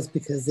spine tails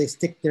because they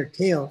stick their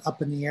tail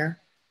up in the air.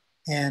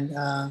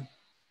 And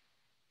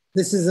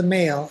this is a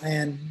male,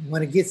 and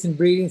when it gets in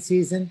breeding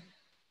season,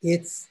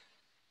 its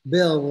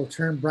bill will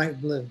turn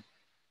bright blue.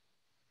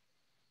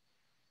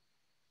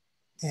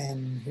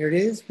 And here it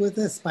is with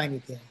a spiny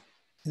tail.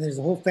 And there's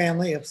a whole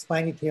family of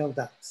spiny tailed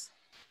ducks.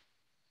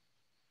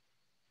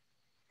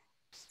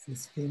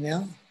 This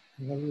female,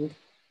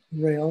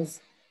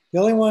 rails. The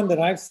only one that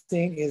I've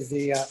seen is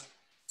the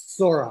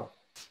Sora.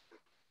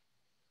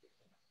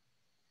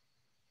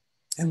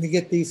 And we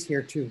get these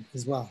here too,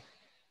 as well.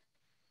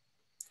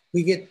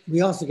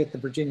 We also get the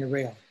Virginia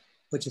rail,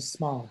 which is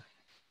smaller.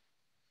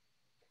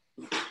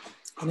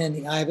 And then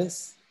the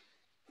ibis,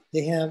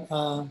 they have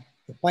the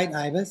white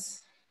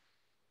ibis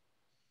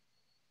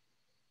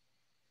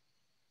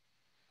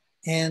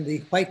and the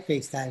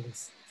white-faced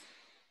ibis.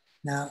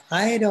 Now,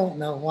 I don't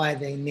know why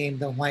they named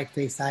them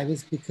white-faced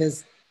ibis,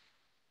 because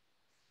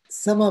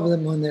some of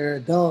them, when they're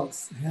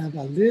adults, have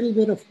a little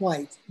bit of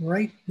white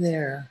right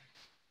there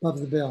above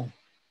the bill.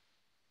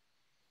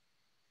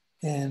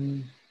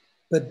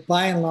 But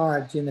by and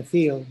large, in the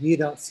field, you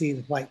don't see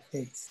the white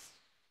face.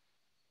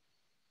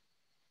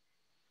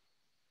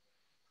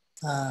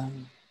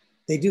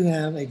 They do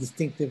have a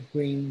distinctive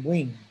green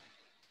wing.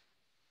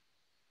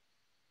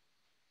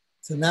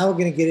 So now we're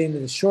going to get into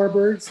the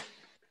shorebirds.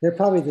 They're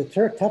probably the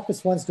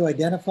toughest ones to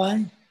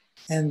identify,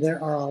 and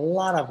there are a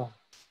lot of them.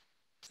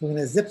 So I'm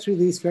going to zip through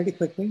these fairly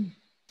quickly.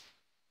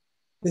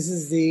 This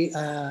is the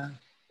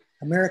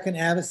American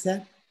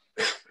avocet.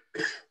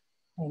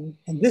 And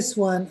this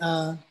one,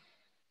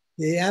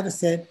 the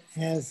avocet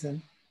has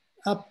an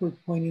upward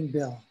pointing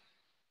bill.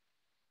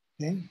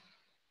 Okay.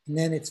 And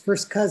then its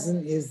first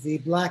cousin is the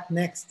black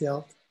neck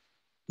stilt,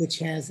 which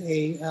has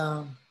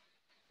a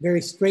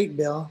very straight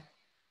bill.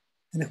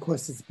 And of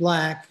course it's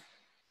black,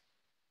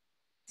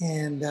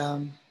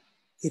 and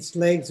its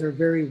legs are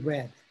very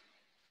red.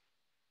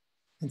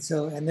 And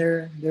so, and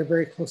they're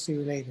very closely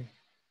related.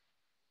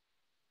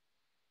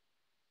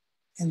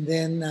 And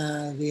then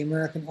the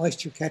American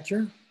oyster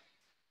catcher.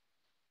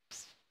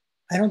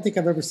 I don't think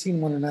I've ever seen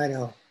one in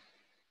Idaho.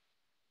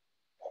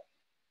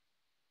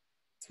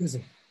 Excuse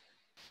me.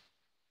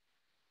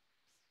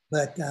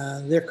 But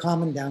they're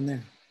common down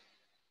there.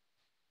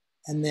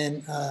 And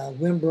then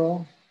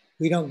Wimbrel,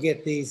 we don't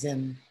get these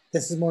in,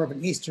 this is more of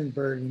an eastern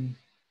bird in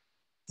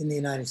the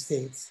United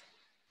States.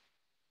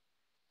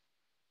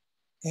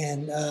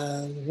 And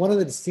one of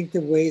the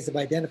distinctive ways of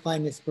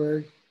identifying this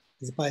bird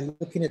is by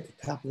looking at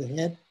the top of the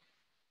head.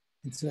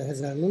 And so it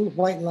has a little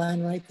white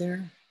line right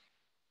there,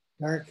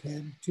 dark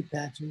head, 2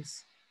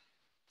 patches,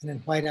 and then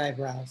white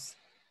eyebrows.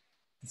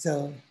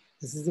 So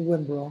this is the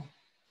Wimbrel.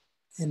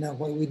 And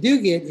what we do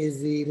get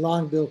is the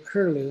long-billed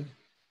curlew,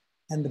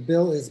 and the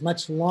bill is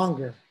much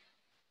longer.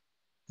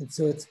 And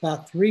so it's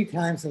about 3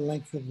 times the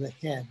length of the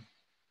head.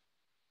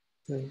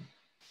 So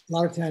a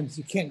lot of times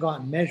you can't go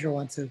out and measure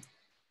one, so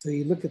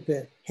you look at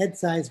the head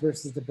size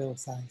versus the bill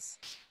size.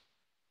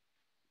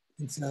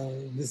 And so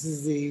this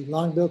is the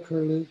long-billed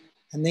curlew,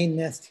 and they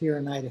nest here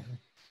in Idaho.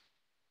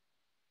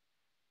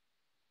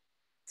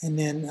 And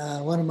then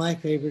one of my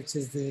favorites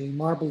is the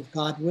marbled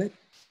godwit.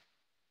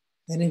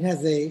 And it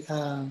has a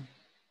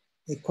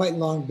quite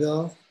long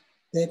bill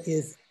that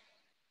is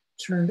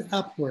turned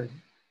upward.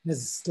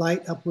 There's a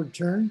slight upward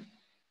turn.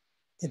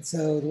 And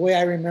so the way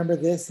I remember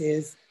this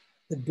is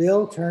the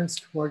bill turns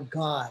toward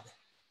God,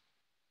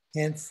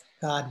 hence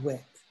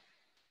godwit.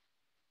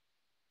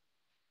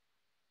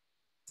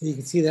 So you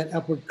can see that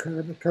upward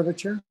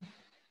curvature.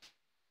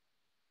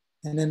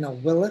 And then a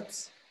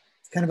willets,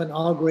 it's kind of an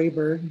all gray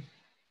bird.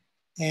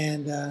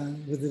 And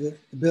with the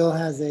bill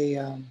has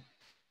a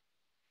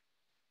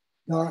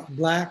dark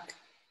black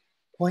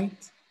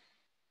point,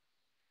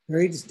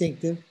 very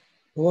distinctive.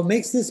 But what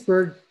makes this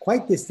bird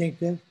quite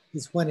distinctive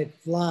is when it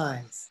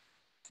flies.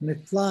 When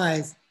it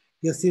flies,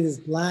 you'll see this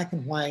black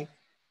and white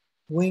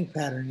wing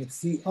pattern.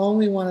 It's the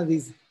only one of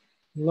these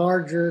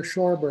larger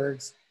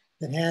shorebirds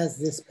that has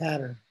this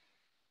pattern.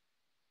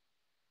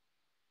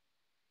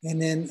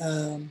 And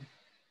then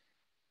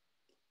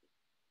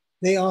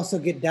they also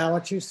get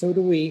dowitchers, so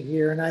do we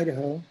here in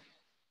Idaho.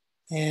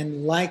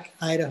 And like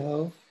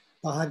Idaho,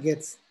 Baja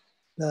gets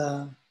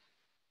the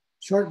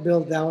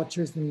short-billed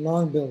dowitchers and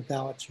long-billed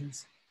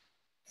dowitchers.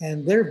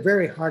 And they're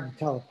very hard to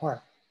tell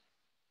apart.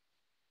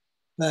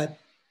 But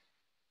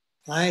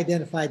I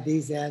identified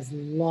these as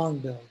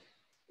long-billed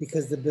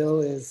because the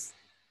bill is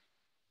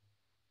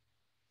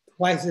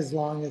twice as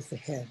long as the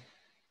head.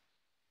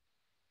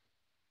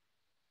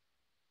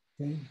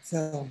 Okay,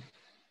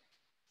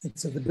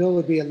 so the bill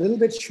would be a little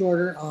bit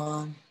shorter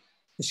on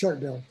the short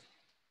bill.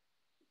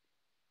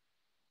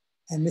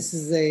 And this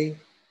is a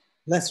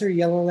lesser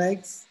yellow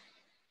legs.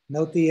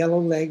 Note the yellow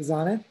legs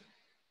on it.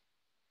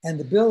 And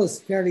the bill is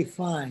fairly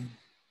fine,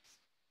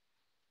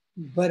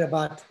 but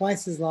about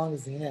twice as long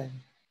as the head.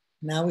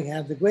 Now we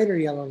have the greater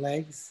yellow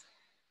legs.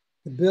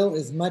 The bill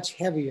is much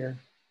heavier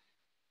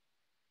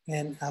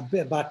and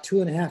about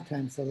 2.5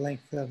 times the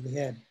length of the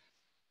head.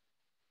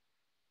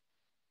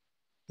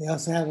 They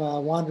also have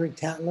a wandering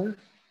tattler.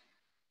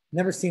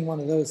 Never seen one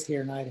of those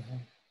here in Idaho.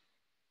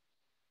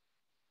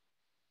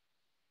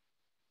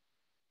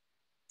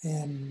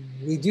 And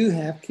we do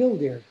have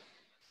killdeer,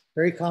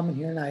 very common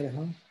here in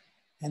Idaho,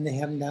 and they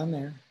have them down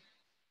there.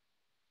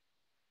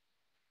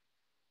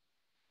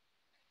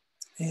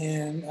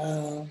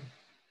 And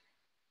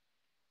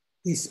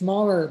these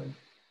smaller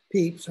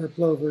peeps or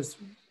plovers,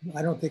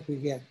 I don't think we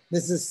get.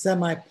 This is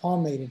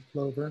semi-palmated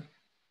plover.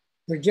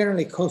 They're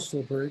generally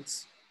coastal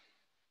birds.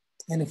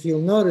 And if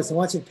you'll notice, I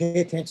want you to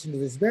pay attention to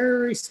this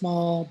very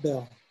small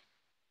bill.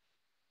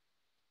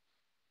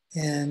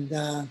 And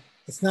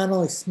it's not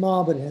only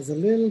small, but it has a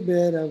little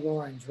bit of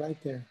orange right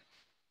there.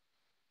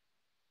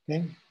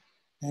 Okay,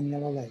 and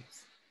yellow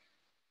legs.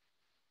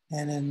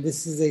 And then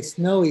this is a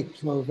snowy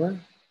plover.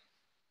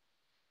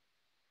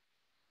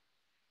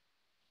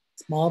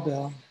 Small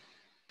bill.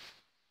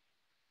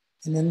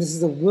 And then this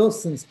is a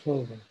Wilson's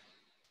plover.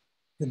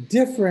 The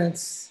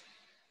difference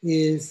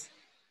is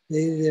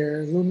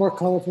they're a little more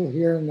colorful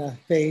here in the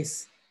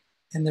face,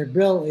 and their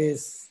bill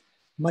is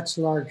much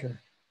larger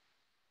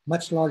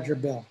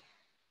bill.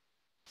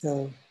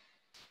 So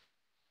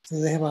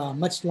they have a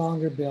much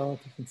longer bill,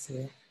 if you can see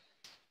it,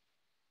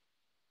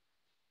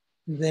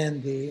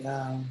 than the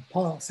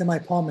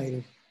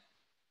semi-palmated.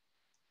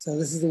 So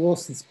this is the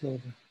Wilson's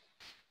plover.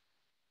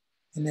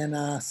 And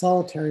then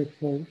solitary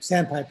plover,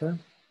 sandpiper.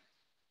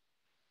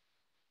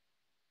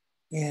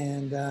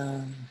 And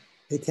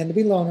they tend to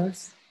be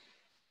loners.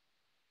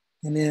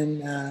 And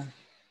then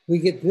we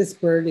get this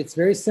bird, it's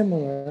very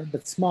similar,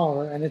 but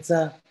smaller, and it's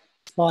a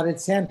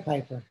spotted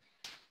sandpiper.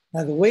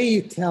 Now the way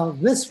you tell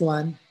this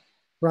one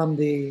from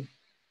the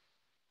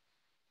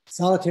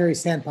solitary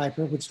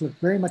sandpiper, which look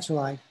very much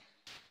alike,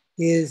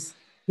 is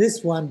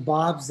this one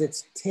bobs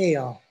its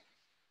tail.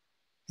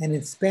 And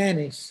in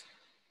Spanish,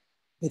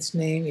 its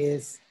name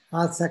is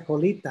alza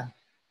colita,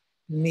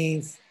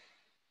 means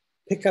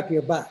pick up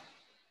your butt.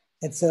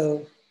 And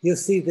so you'll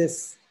see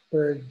this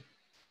bird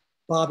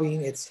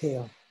bobbing its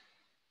tail.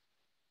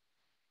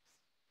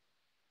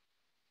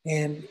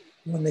 And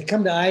when they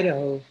come to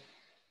Idaho,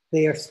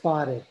 they are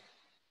spotted.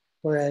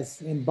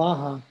 whereas in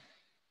Baja,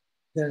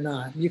 they're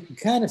not. You can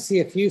kind of see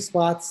a few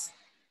spots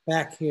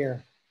back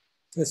here.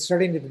 So it's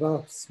starting to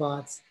develop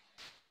spots.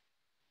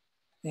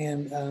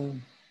 And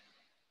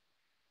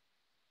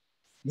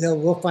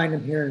we'll find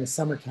them here in the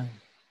summertime,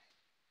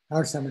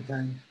 our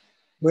summertime.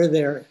 We're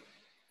there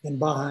in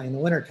Baja in the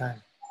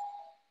wintertime.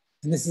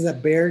 And this is a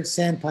Baird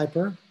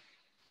sandpiper.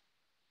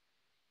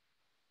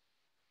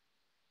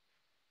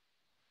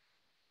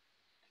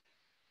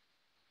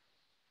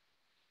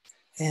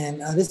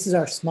 And this is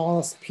our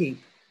smallest peep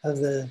of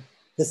the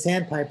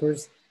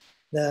sandpipers.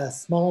 The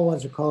small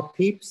ones are called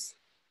peeps.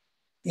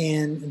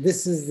 And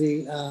this is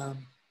the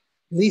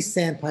least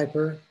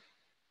sandpiper.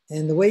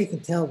 And the way you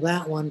can tell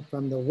that one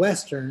from the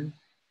western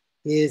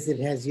is it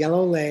has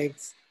yellow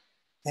legs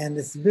and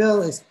this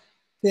bill is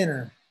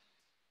thinner.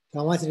 So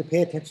I want you to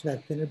pay attention to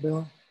that thinner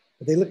bill,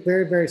 but they look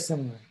very, very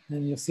similar,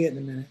 and you'll see it in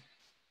a minute.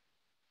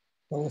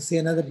 But we'll see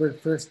another bird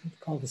first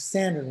called the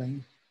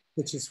sanderling,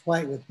 which is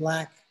white with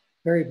black,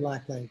 very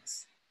black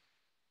legs.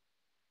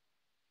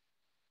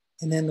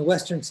 And then the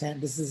western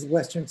this is the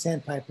western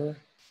sandpiper,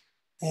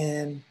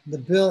 and the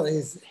bill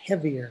is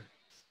heavier,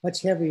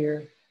 much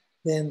heavier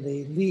than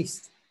the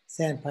least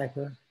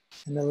sandpiper,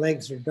 and the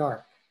legs are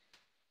dark,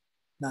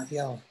 not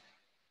yellow.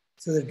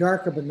 So they're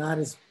darker, but not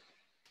as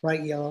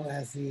bright yellow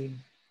as the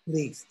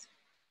least.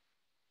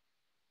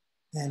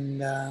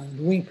 And the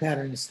wing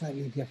pattern is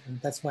slightly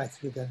different. That's why I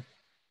threw the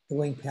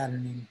wing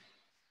pattern in.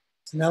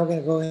 So now we're going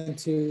to go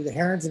into the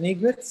herons and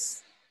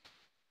egrets.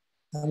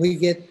 We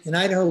get, in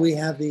Idaho, we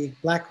have the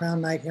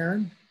black-crowned night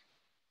heron,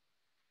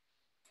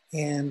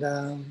 and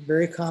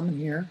very common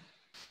here,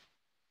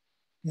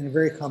 and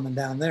very common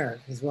down there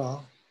as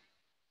well.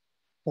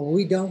 But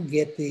we don't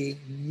get the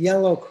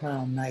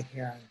yellow-crowned night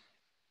heron.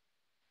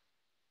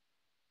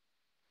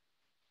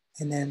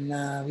 And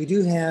then we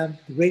do have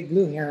the great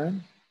blue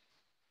heron.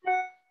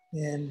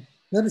 And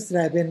notice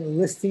that I've been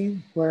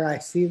listing where I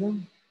see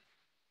them.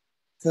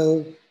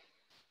 So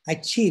I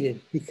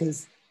cheated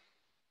because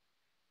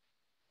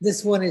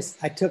this one is,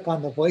 I took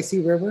on the Boise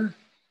River,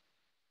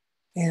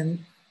 and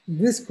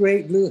this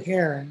great blue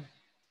heron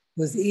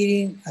was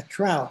eating a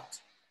trout.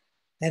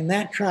 And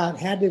that trout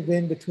had to have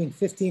been between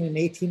 15 and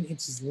 18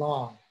 inches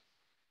long.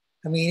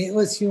 I mean, it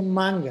was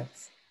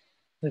humongous.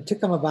 And it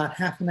took him about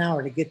half an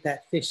hour to get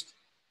that fish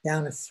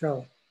down his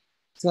throat.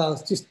 So I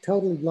was just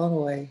totally blown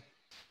away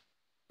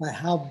by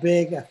how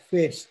big a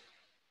fish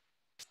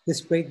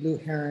this great blue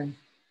heron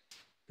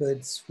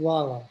could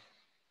swallow.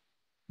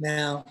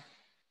 Now,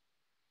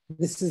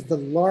 this is the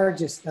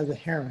largest of the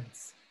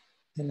herons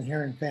in the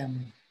heron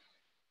family.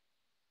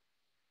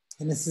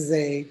 And this is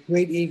a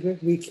great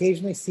egret. We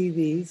occasionally see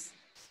these.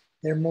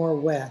 They're more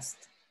west,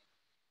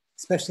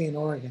 especially in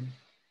Oregon.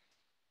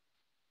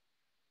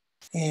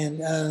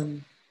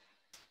 And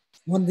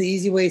one of the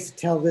easy ways to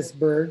tell this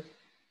bird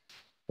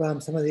from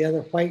some of the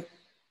other white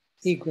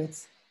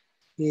egrets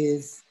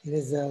is it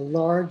is a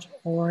large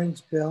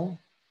orange bill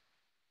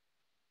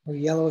or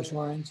yellowish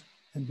orange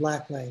and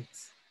black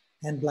legs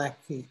and black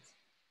feet,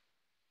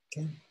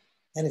 okay?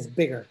 And it's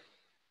bigger.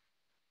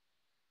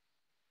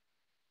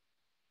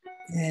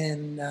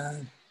 And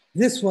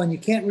this one, you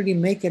can't really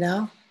make it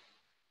out,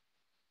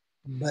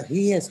 but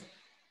he's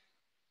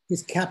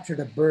captured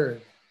a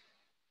bird.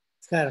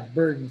 It's got a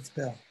bird in its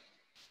bill.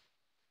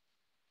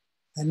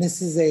 And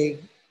this is a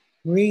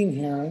green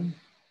heron.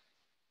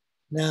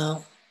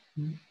 Now,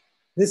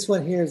 this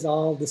one here is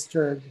all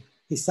disturbed.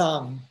 He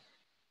saw me.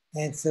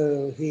 And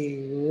so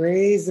he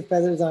raised the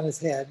feathers on his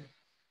head.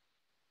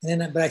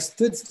 And then, but I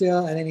stood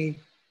still, and then he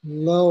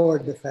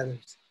lowered the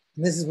feathers.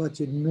 And this is what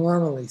you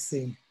normally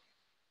see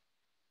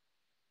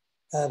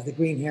of the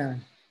green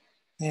heron.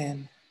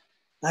 And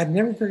I've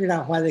never figured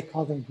out why they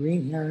call them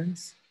green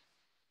herons,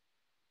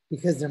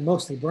 because they're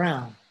mostly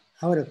brown.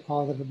 I would have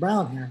called it a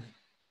brown heron.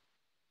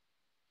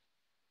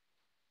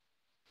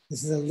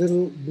 This is a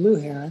little blue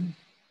heron.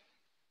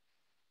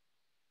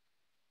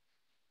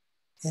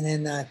 And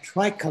then a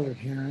tricolored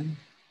heron.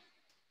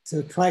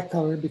 So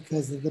tricolored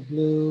because of the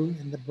blue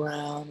and the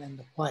brown and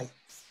the white.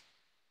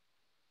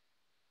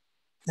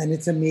 And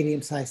it's a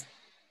medium-sized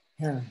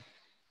heron.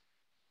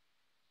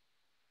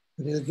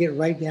 But it'll get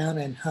right down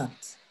and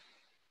hunt.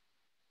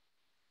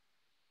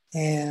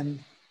 And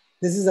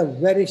this is a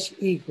reddish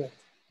egret.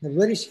 The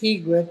reddish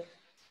egret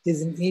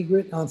is an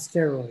egret on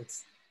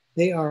steroids.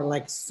 They are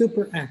like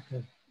super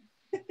active.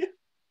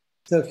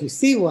 So if you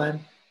see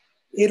one,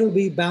 it'll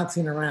be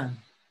bouncing around.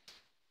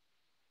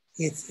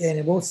 And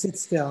it won't sit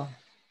still.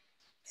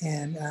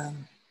 And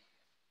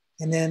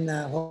then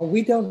what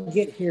we don't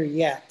get here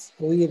yet,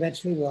 but we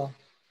eventually will,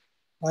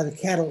 are the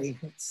cattle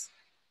egrets.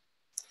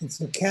 And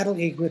so cattle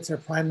egrets are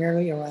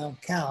primarily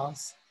around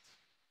cows.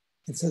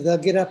 And so they'll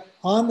get up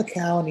on the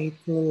cow and eat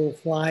the little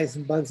flies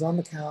and bugs on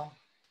the cow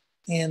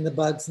and the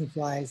bugs and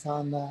flies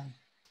on the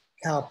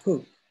cow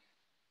poop.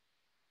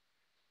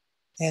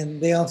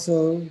 And they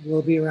also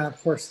will be around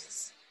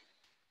horses.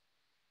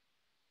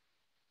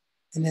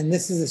 And then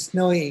this is a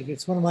snowy egret.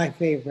 It's one of my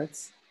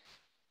favorites.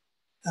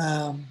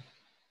 We'll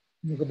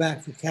go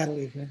back to cattle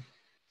egret.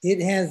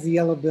 it has the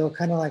yellow bill,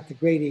 kind of like the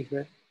great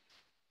egret,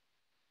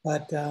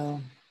 but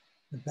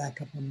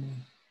back up one more.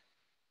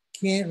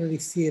 Can't really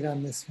see it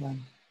on this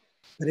one,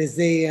 but as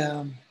these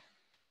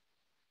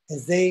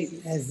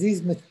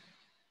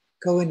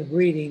go into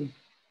breeding,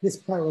 this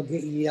part will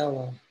get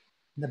yellow,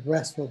 and the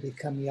breast will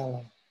become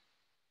yellow.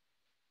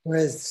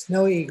 Whereas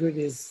snowy egret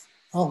is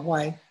all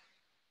white,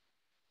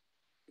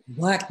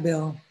 black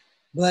bill,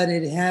 but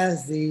it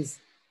has these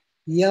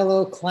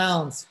yellow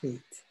clown's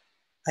feet.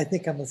 I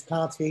think of them as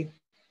clown's feet.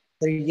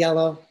 They're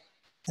yellow,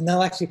 and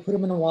they'll actually put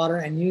them in the water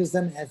and use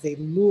them as a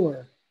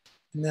lure.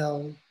 And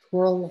they'll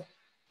twirl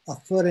a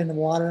foot in the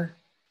water,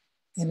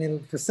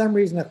 and for some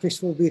reason, a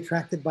fish will be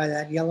attracted by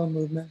that yellow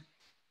movement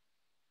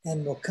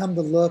and will come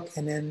to look,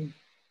 and then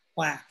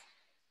whack,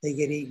 they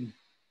get eaten.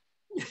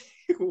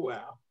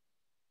 Wow.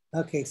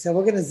 Okay, so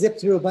we're gonna zip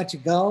through a bunch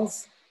of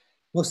gulls,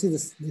 mostly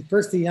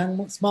the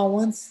young, small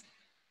ones.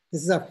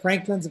 This is our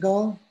Franklin's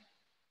gull.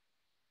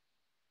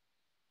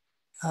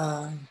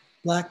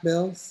 Black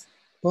bills,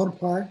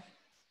 Bonaparte,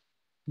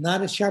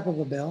 not as sharp of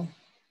a bill.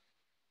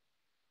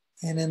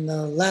 And then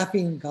the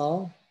laughing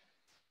gull,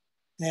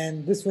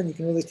 and this one you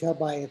can really tell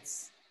by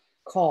its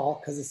call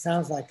because it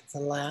sounds like it's a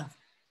laugh,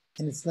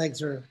 and its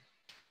legs are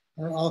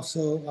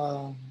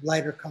also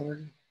lighter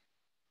colored.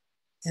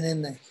 And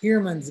then the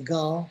Heermann's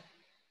gull,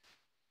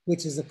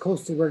 which is a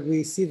coastal bird,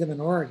 we see them in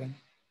Oregon,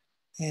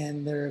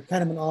 and they're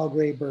kind of an all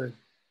gray bird,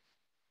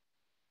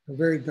 a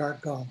very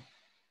dark gull.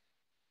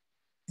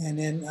 And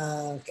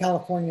then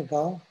California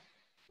gull,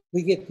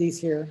 we get these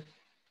here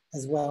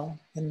as well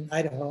in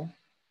Idaho.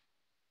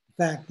 In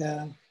fact,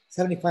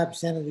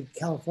 75% of the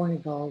California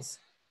gulls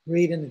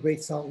breed in the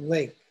Great Salt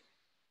Lake.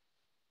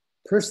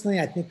 Personally,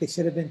 I think they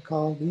should have been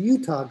called the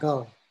Utah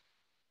gull,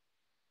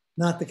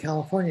 not the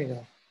California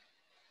gull.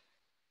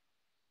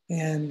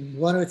 And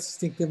one of its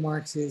distinctive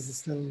marks is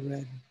this little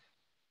red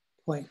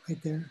point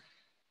right there.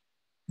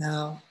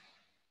 Now,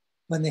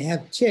 when they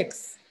have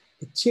chicks,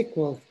 the chick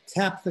will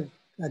tap the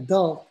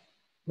adult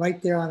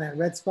right there on that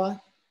red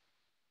spot,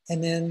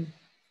 and then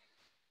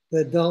the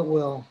adult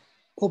will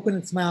open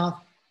its mouth,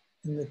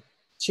 and the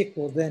chick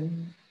will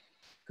then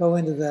go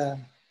into the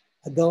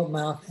adult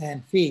mouth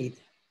and feed.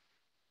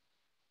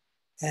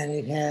 And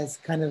it has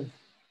kind of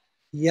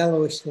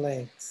yellowish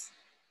legs.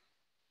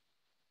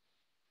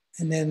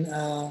 And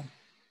then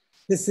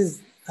this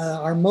is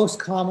our most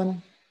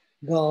common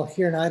gull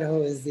here in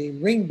Idaho is the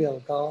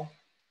ring-billed gull.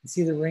 You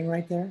see the ring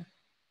right there?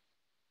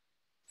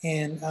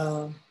 And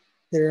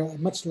they're a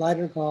much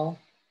lighter gull.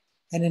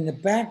 And in the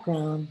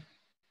background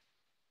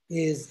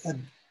is a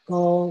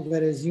gull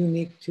that is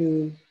unique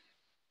to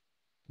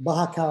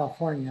Baja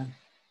California,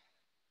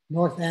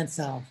 north and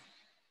south.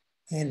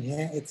 And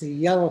it's a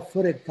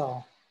yellow-footed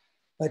gull,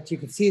 but you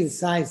can see the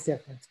size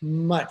difference,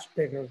 much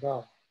bigger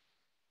gull.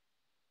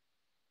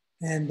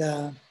 And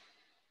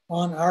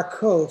on our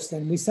coast,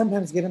 and we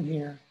sometimes get them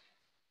here,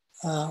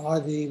 are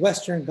the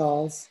western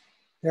gulls.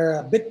 They're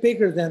a bit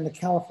bigger than the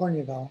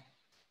California gull.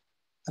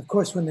 Of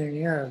course, when they're in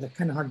the air, they're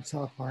kind of hard to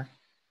tell apart.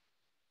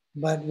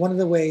 But one of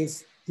the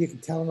ways you can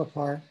tell them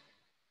apart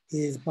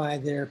is by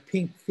their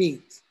pink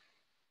feet.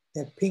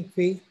 They have pink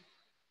feet.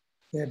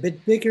 They're a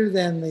bit bigger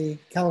than the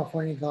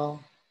California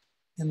gull,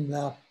 and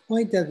the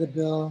point of the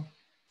bill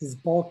is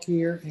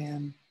bulkier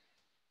and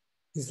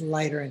is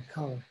lighter in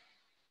color.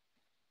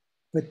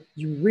 But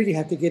you really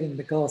have to get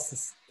into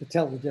gulls to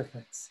tell the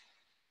difference.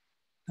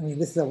 I mean,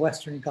 this is a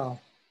western gull,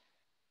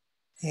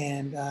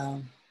 and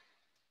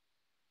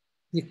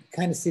you can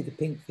kind of see the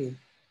pink feet.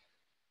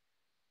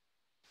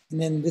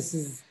 And then this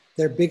is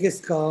their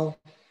biggest gull,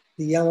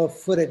 the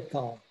yellow-footed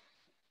gull.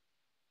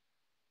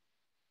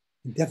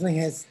 It definitely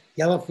has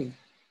yellow feet.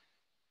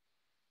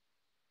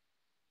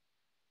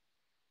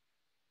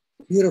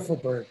 Beautiful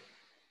bird.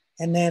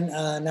 And then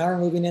now we're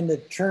moving into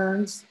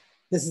terns.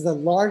 This is the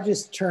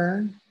largest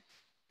tern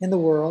in the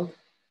world.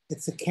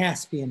 It's the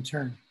Caspian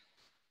tern.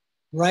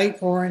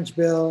 Bright orange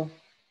bill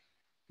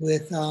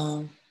with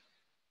a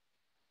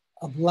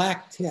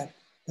black tip,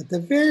 but the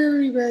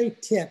very, very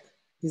tip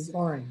is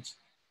orange.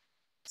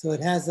 So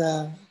it has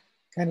a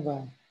kind of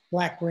a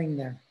black ring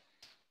there.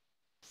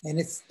 And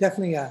it's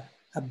definitely a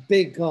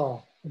big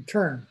gull, a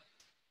tern,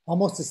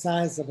 almost the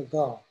size of a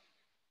gull.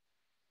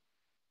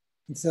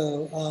 And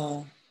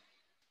so,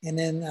 and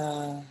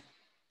then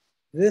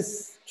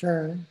this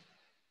tern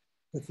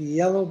with the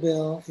yellow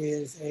bill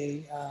is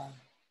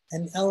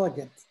an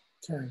elegant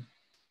tern.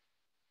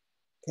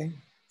 Okay,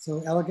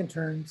 so elegant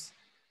terns.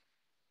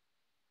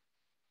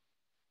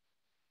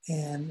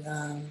 And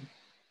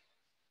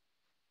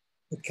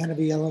with kind of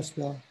a yellow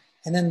bill.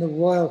 And then the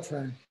royal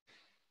tern.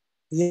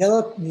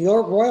 The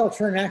royal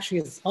tern actually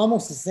is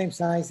almost the same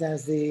size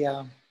as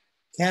the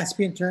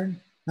Caspian tern,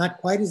 not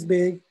quite as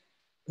big,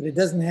 but it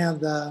doesn't have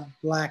the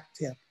black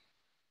tip.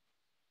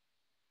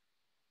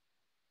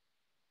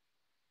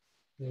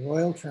 The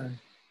royal tern.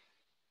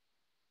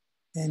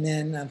 And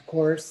then, of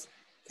course,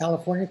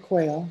 California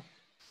quail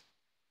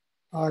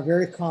are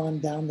very common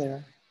down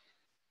there.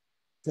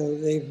 So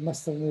they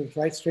must have moved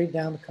right straight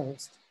down the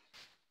coast.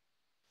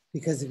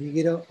 Because if you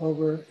get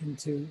over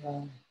into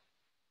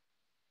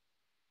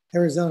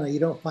Arizona, you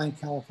don't find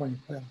California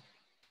quail.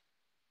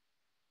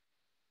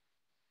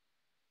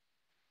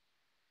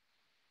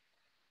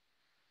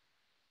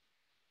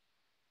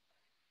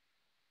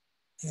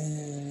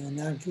 And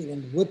now get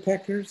into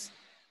woodpeckers.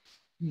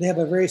 They have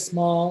a very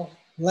small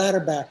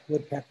ladderback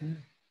woodpecker.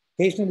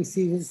 Occasionally we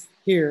see this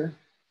here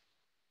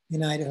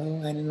in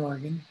Idaho and in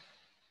Oregon.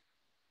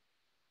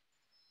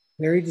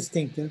 Very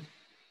distinctive.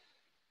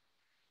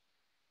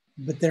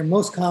 But their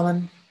most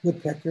common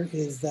woodpecker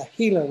is the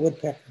Gila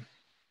woodpecker.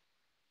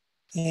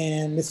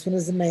 And this one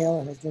is a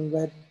male, it has little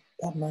red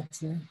top marks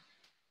there.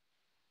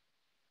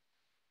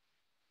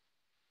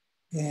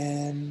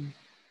 And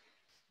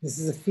this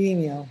is a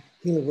female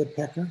Gila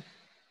woodpecker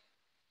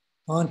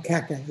on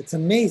cacti. It's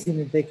amazing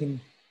that they can,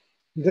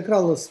 look at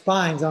all those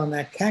spines on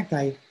that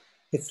cacti.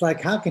 It's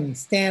like, how can you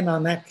stand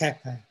on that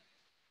cacti?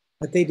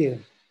 But they do.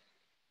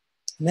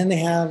 And then they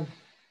have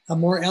a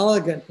more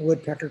elegant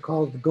woodpecker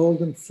called the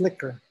golden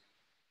flicker.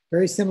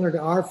 Very similar to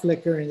our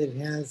flicker in that it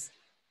has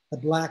a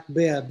black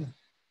bib,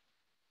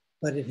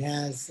 but it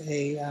has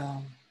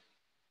a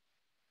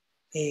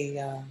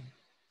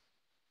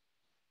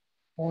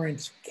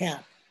orange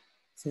cap.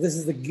 So this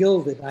is the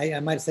gilded, I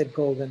might have said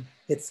golden,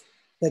 it's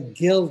the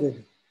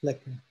gilded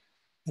flicker.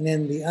 And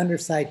then the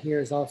underside here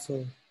is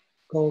also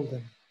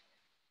golden.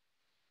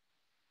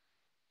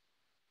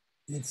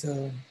 And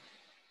so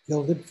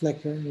gilded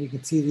flicker, and you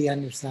can see the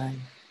underside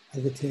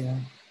of the tail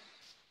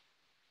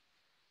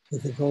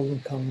with the golden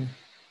color.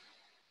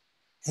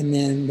 And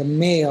then the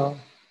male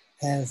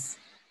has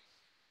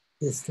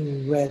this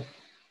little red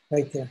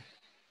right there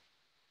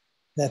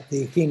that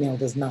the female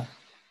does not.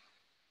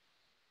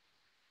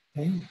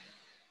 Okay.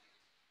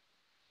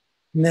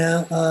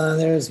 Now,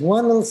 there's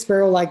one little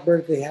sparrow-like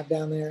bird they have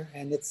down there,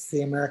 and it's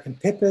the American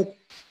pipit.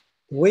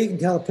 The way you can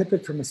tell a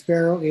pipit from a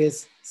sparrow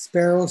is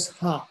sparrows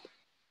hop,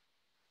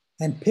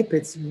 and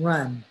pipits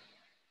run.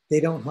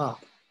 They don't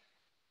hop.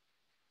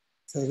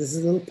 So this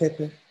is a little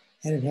pipit,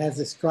 and it has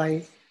a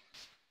striate.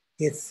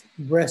 Its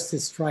breast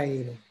is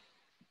striated.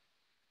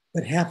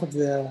 But half of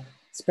the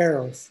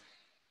sparrows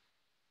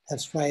have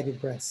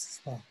striated breasts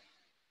as well.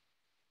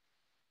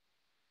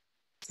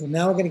 So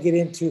now we're going to get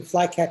into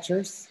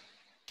flycatchers.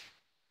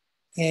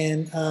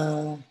 And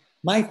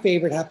my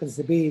favorite happens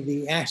to be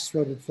the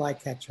ash-throated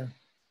flycatcher.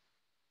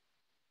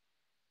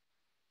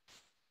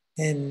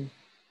 And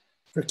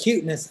for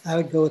cuteness, I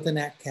would go with the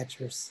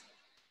gnatcatchers.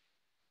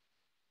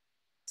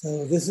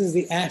 So this is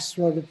the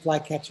ash-throated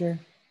flycatcher.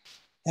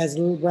 Has a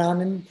little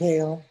brown in the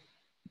tail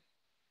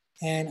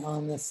and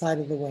on the side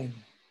of the wing.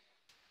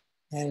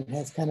 And it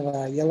has kind of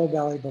a yellow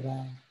belly, but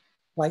a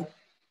white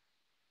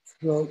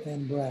throat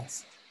and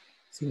breast.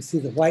 So you can see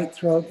the white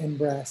throat and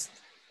breast.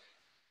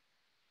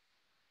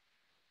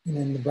 And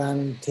then the brown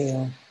in the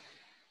tail.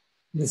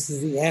 This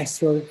is the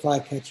ash-throated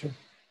flycatcher.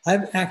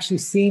 I've actually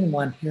seen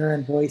one here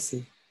in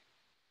Boise.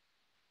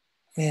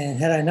 And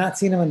had I not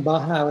seen them in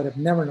Baja, I would have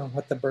never known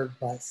what the bird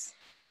was.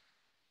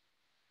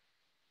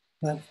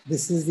 But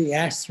this is the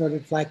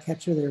ash-throated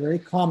flycatcher. They're very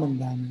common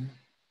down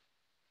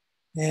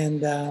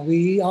there. And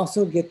we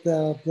also get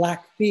the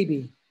black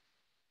phoebe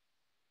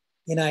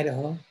in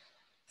Idaho.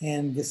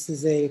 And this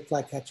is a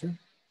flycatcher.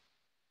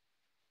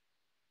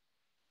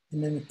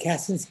 And then the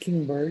Cassin's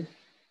kingbird.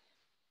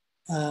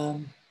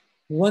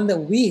 One that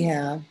we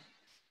have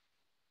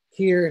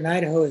here in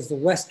Idaho is the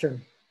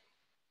western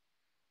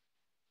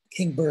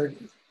kingbird.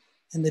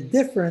 And the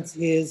difference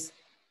is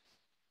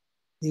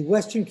the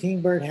western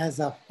kingbird has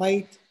a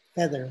white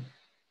feather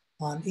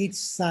on each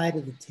side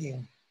of the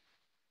tail.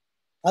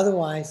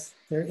 Otherwise,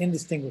 they're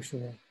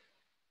indistinguishable.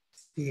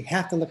 You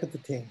have to look at the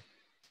tail.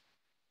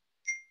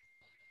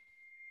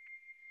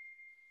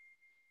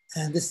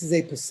 And this is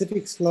a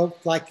Pacific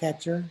slope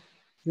flycatcher.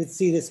 You would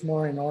see this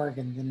more in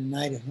Oregon than in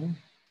Idaho.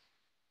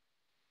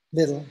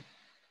 Little.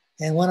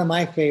 And one of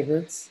my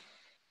favorites,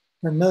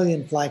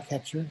 vermilion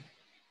flycatcher.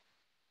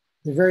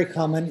 They're very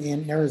common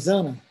in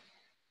Arizona.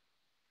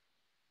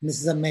 And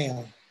this is a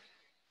male.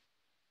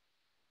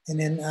 And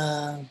then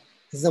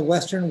this is a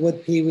western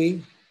wood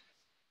pewee.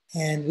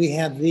 And we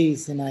have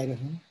these in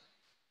Idaho.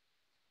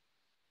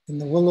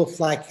 And the willow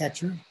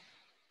flycatcher,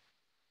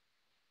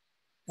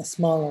 a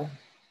smaller,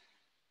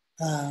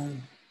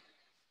 and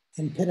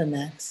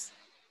pitanax,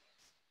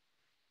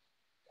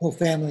 whole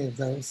family of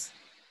those.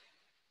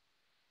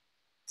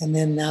 And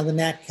then now the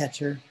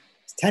gnatcatcher.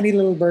 It's a tiny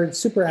little bird,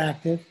 super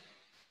active.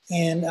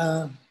 And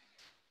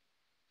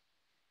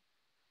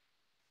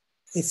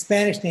its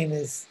Spanish name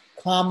is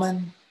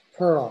common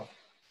pearl.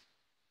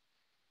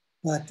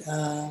 But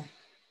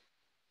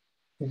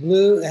the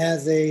blue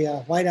has a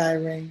white eye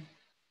ring.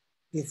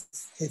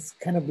 It's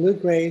kind of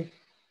blue-gray,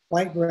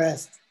 white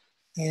breast,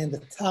 and the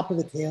top of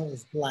the tail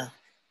is black.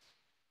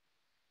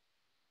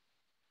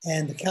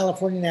 And the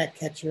California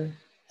gnatcatcher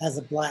has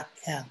a black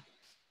cap,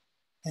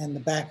 and the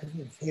back of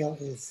the tail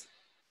is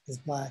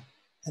black,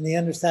 and the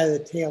underside of the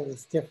tail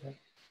is different.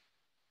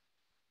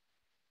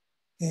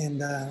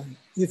 And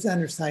its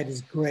underside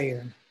is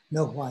grayer,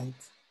 no white.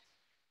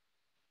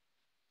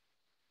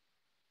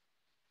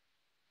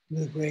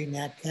 Blue-gray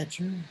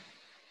gnatcatcher.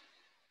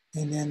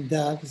 and then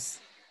doves.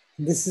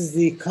 And this is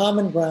the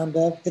common ground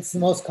dove. It's the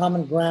most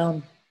common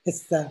ground.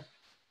 It's the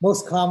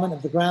most common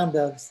of the ground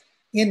doves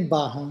in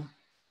Baja.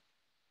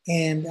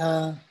 And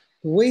the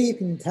way you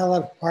can tell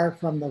it apart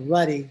from the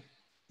ruddy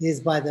is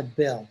by the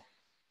bill.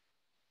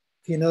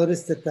 If you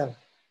notice that the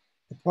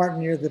part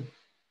near the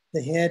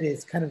head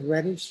is kind of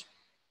reddish,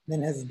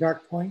 then has a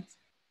dark point,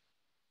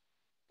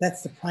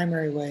 that's the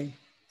primary way.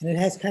 And it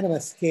has kind of a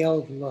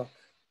scaled look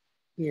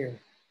here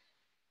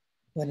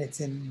when it's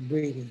in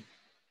breeding.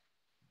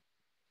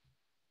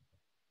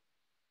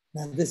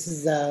 Now this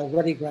is a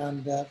ruddy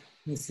ground dove.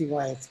 You see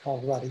why it's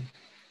called ruddy.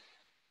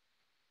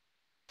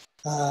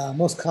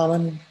 Most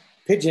common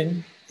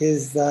pigeon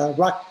is the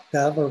rock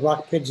dove or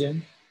rock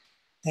pigeon,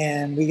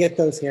 and we get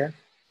those here.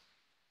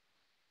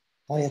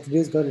 All you have to do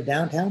is go to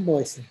downtown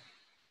Boise.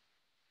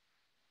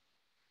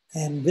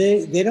 And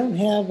they don't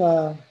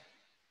have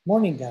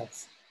mourning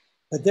doves,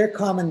 but their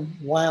common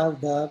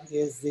wild dove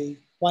is the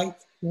white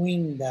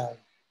winged dove.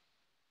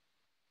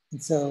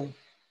 And so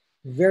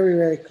very,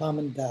 very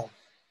common dove,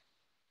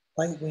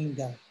 white winged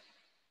dove.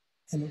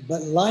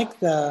 But like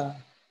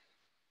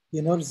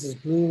you notice this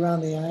blue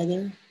around the eye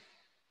there?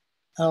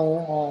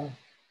 Our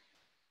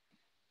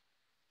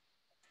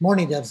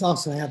mourning doves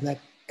also have that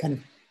kind of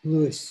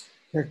bluish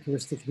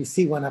characteristic if you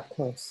see one up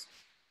close.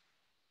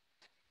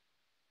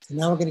 So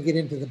now we're going to get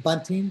into the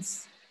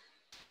buntings.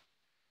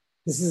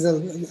 This is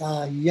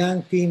a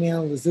young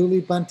female lazuli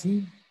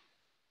bunting.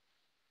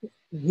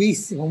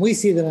 When we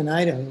see them in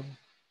Idaho,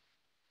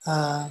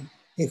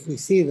 if we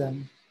see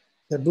them,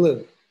 they're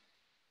blue.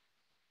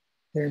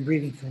 They're in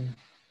breeding form.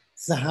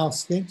 This is a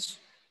house finch,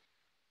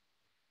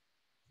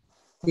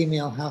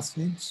 female house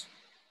finch.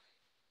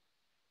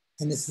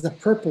 And this is a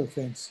purple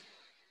finch.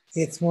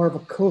 It's more of a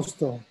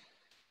coastal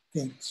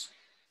finch.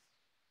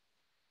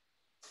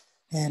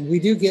 And we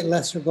do get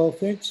lesser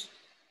goldfinch.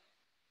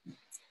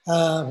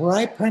 Where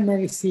I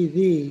primarily see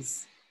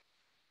these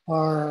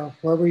are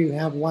wherever you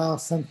have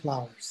wild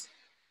sunflowers.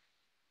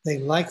 They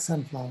like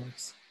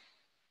sunflowers.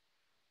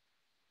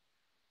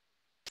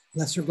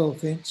 Lesser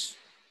goldfinch.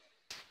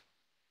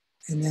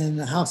 And then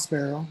the house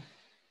sparrow.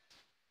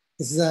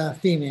 This is a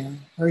female,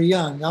 or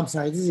young, I'm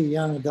sorry, this is a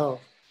young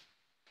adult.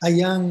 A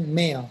young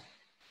male.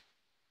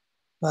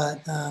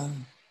 But,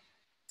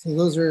 so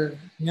those are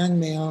young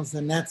males,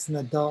 and that's an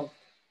adult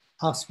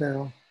house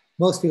sparrow.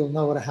 Most people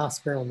know what a house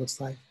sparrow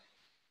looks like.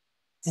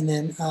 And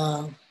then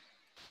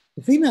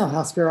the female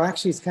house sparrow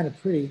actually is kind of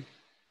pretty.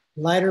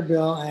 Lighter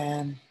bill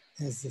and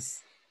has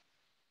this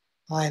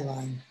eye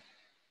line.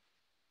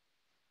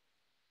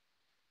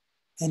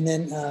 And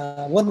then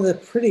one of the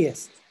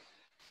prettiest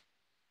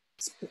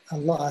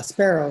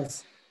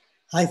sparrows,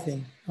 I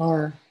think,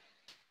 are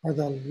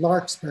the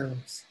lark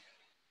sparrows.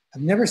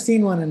 I've never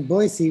seen one in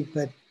Boise,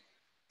 but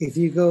if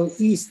you go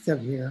east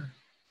of here,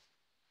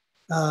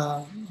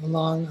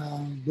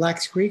 along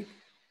Blacks Creek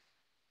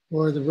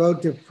or the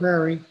road to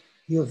Prairie,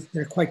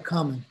 they're quite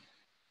common.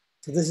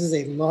 So this is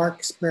a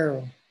lark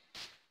sparrow.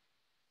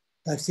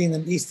 I've seen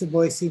them east of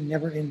Boise,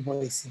 never in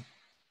Boise.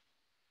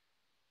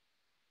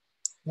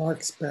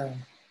 Lark sparrow.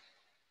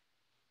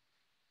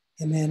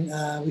 And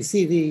then we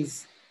see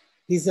these.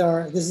 This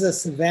is a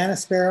Savannah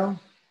sparrow,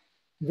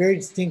 very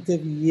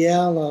distinctive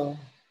yellow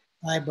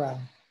eyebrow.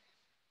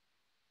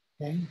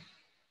 Okay.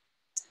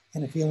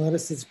 And if you'll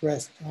notice, its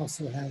breast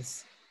also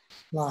has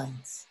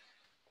lines.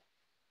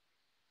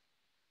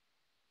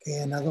 Okay,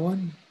 another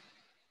one.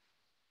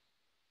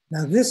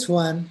 Now this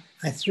one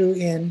I threw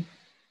in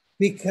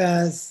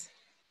because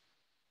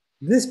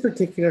this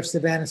particular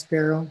Savannah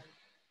sparrow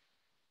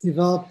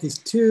developed these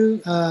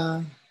two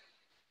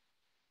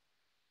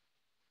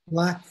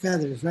black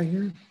feathers right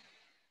here,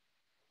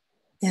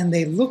 and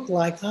they look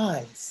like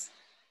eyes.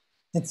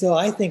 And so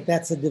I think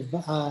that's a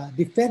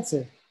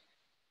defensive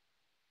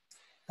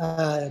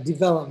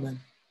development,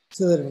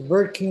 so that if a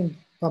bird came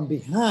from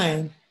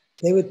behind,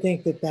 they would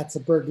think that that's a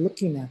bird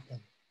looking at them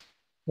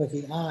with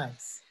the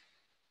eyes.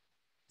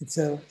 And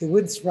so it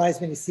wouldn't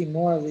surprise me to see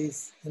more of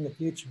these in the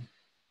future,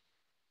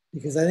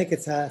 because I think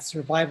it's a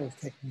survival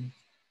technique.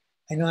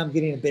 I know I'm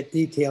getting a bit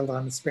detailed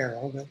on the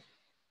sparrow, but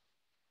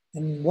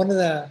and one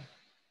of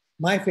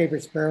my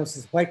favorite sparrows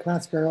is white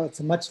crowned sparrow. It's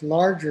a much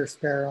larger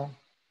sparrow.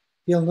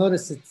 You'll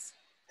notice it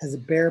has a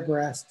bare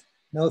breast,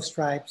 no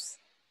stripes.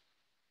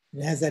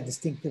 It has that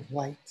distinctive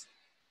white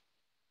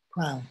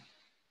crown.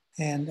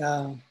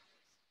 And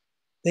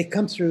they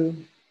come through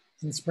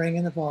in the spring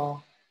and the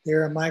fall.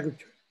 They're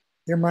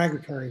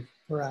migratory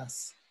for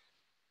us.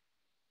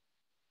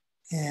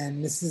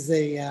 And this is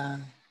a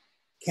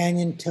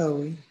canyon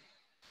towhee.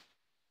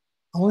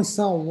 I only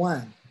saw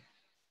one.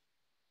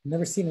 I've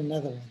never seen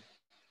another one,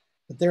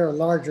 but they're a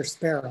larger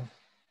sparrow.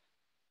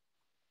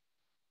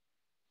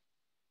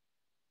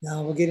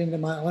 Now we'll get into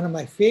one of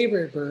my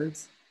favorite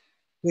birds,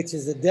 which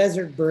is a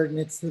desert bird, and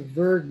it's the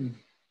verdin.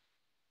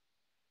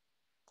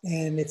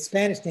 And its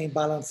Spanish name,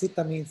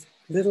 baloncita, means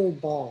little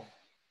ball,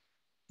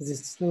 because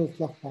it's a little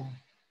fluff ball.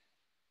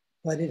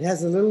 But it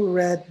has a little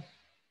red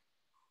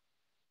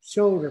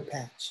shoulder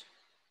patch,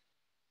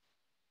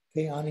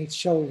 okay, on each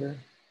shoulder.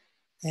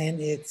 and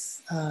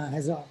it's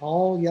has an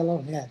all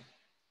yellow head,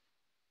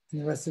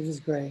 and the rest of it is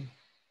gray.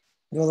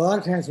 But a lot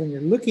of times when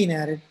you're looking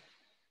at it,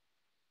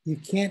 you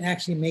can't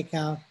actually make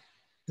out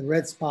the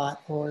red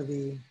spot or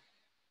the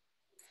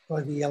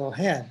yellow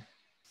head,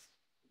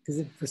 because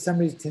it for some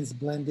reason tends to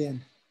blend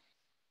in.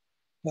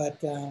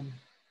 But I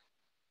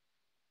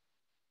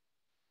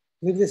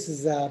believe this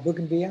is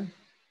bougainvillea.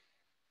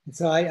 And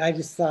so I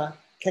just thought,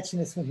 catching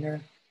this one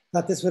here,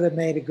 thought this would have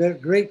made a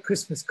great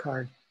Christmas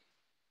card.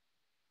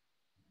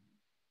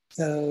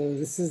 So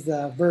this is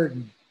the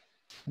verdin,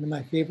 one of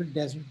my favorite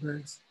desert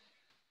birds.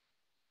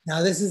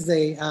 Now this is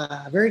a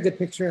very good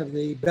picture of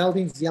the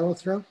Belding's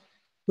yellowthroat,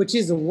 which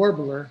is a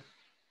warbler.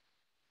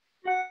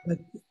 But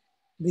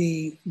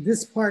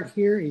this part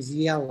here is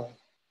yellow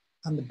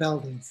on the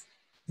Belding's,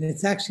 and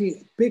it's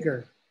actually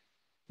bigger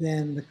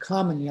than the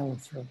common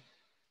yellowthroat,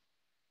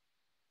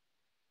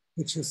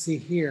 which you'll see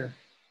here.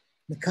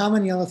 The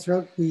common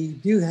yellowthroat we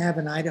do have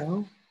in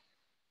Idaho,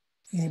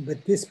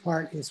 but this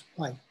part is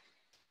white.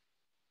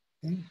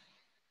 Okay?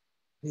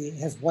 It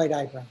has white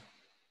eyebrow. And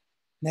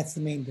that's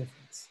the main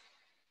difference.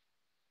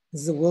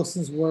 This is a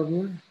Wilson's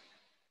warbler,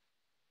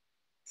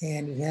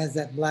 and it has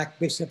that black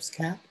bishop's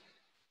cap.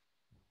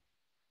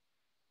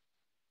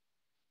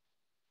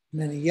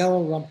 And then a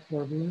yellow rump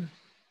warbler.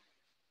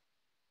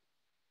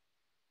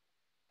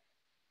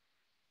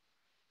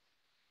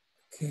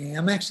 Okay,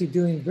 I'm actually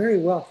doing very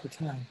well for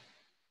time,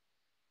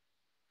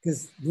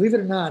 because believe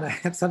it or not, I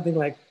have something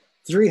like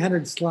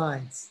 300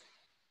 slides.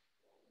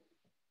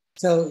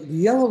 So the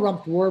yellow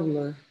rumped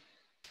warbler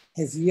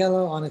has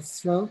yellow on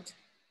its throat.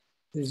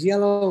 There's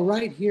yellow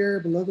right here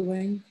below the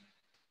wing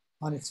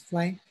on its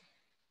flank.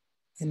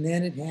 And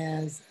then it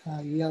has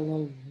a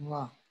yellow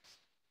rump.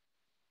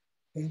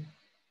 Okay?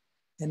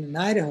 And in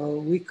Idaho,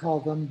 we call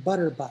them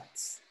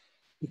butterbutts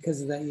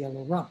because of that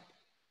yellow rump.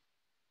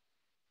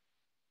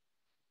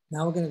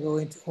 Now we're going to go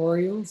into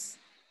orioles.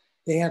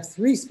 They have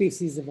 3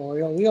 species of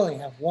oriole. We only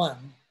have 1.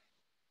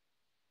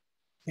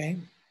 Okay?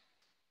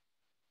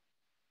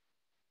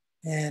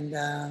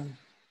 And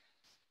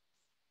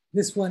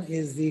this one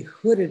is the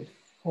hooded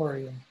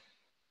oriole,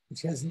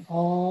 which has an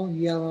all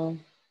yellow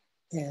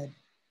head,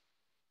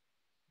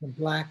 a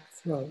black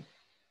throat.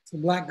 So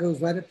black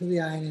goes right up to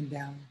the eye and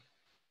then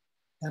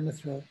down the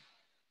throat.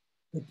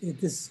 But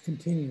this is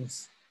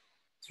continuous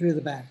through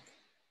the back,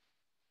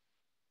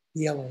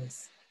 the yellow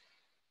is.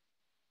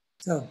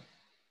 So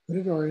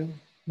hooded oriole,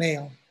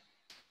 male.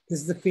 This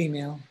is the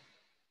female.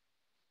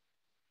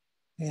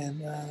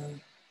 And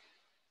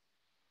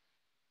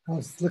I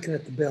was looking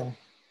at the bill.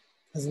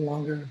 It has a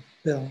longer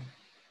bill.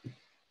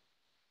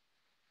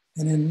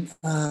 And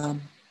then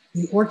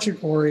the orchard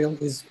oriole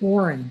is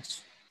orange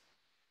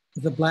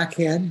with a black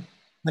head,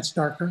 much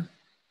darker,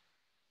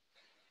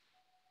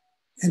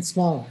 and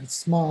smaller. It's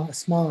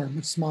smaller,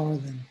 much smaller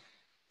than.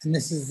 And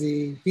this is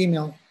the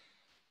female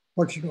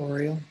orchard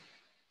oriole.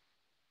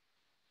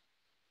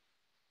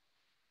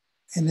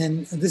 And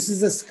then this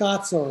is the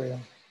Scots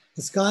oriole.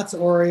 The Scots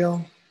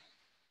oriole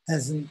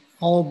has an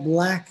all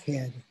black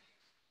head,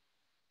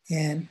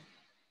 and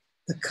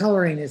the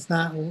coloring is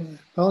not, I've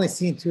only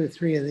seen 2 or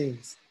 3 of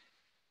these,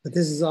 but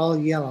this is all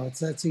yellow.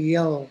 It's a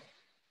yellow,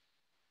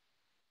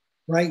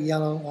 bright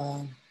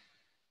yellow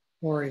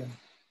oriole.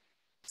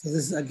 So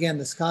this is, again,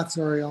 the Scots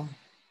oriole.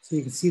 So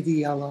you can see the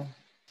yellow,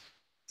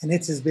 and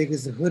it's as big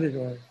as the hooded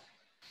oriole.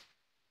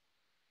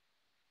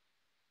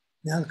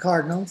 Now the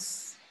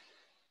cardinals.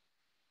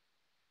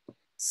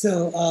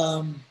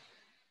 So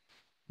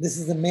this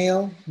is the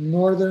male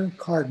northern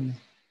cardinal.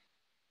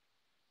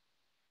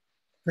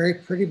 Very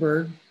pretty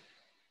bird.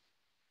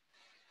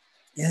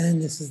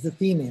 And this is the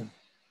female.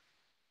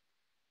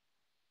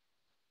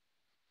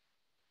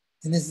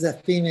 And this is a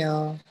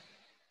female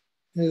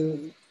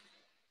who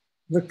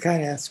looked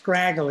kind of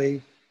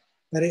scraggly,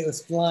 but it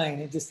was flying.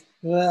 It just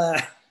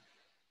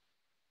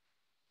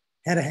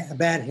had a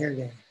bad hair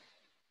day.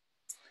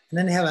 And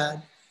then they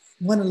have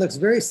one that looks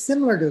very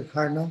similar to a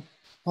cardinal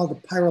called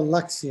the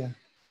Pyroluxia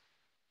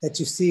that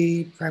you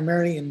see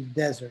primarily in the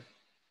desert.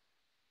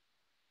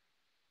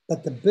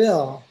 But the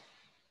bill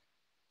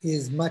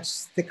is much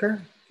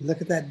thicker. Look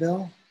at that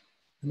bill.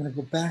 I'm going to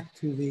go back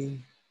to the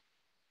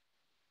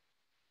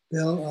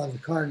bill of the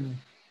cardinal.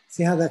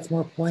 See how that's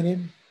more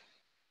pointed?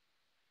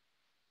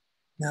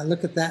 Now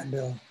look at that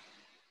bill.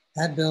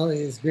 That bill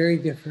is very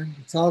different.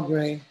 It's all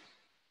gray,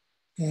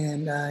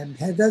 and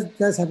it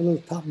does have a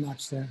little top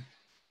notch there.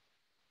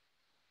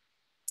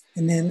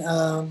 And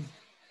then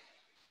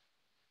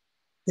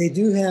they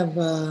do have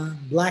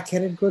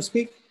black-headed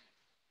grosbeak,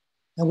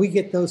 and we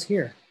get those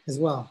here as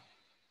well.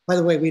 By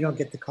the way, we don't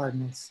get the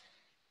cardinals.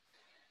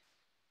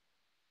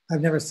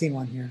 I've never seen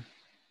one here.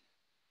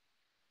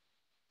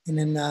 And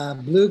then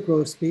blue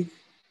grosbeak.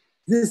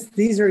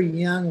 These are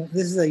young.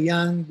 This is a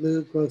young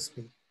blue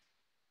grosbeak.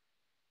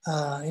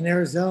 In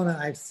Arizona,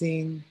 I've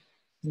seen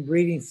in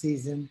breeding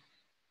season,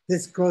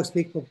 this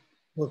grosbeak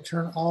will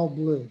turn all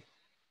blue,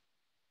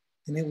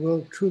 and it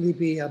will truly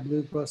be a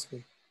blue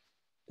grosbeak.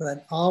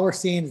 But all we're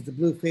seeing is the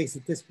blue face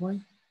at this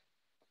point.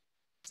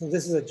 So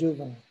this is a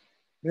juvenile.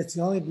 but it's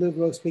the only blue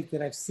grosbeak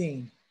that I've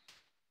seen.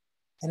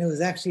 And it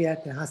was actually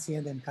at the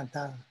Hacienda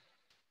Encantada,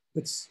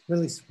 which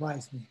really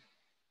surprised me.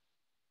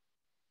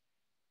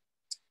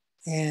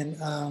 And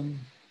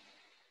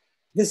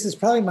this is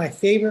probably my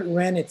favorite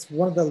wren. It's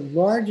one of the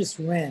largest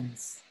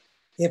wrens,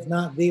 if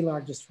not the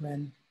largest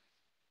wren.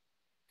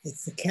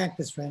 It's the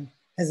cactus wren.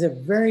 Has a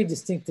very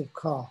distinctive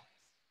call.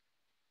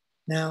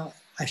 Now,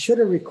 I should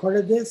have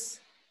recorded this,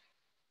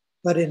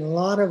 but in a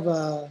lot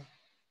of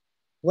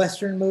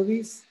Western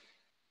movies,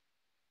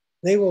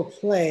 they will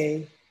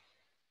play,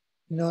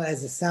 you know,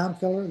 as a sound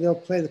filler, they'll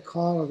play the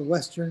call of the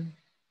Western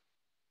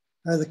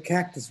or the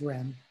cactus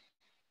wren,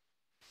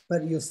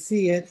 but you'll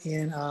see it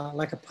in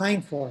like a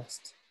pine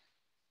forest.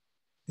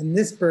 And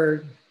this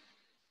bird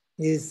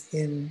is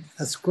in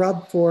a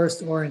scrub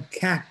forest or in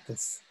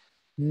cactus,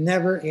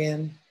 never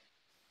in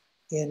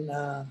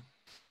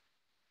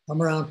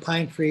around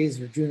pine trees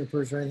or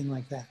junipers or anything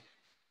like that.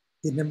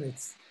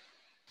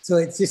 So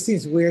it just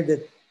seems weird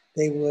that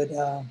they would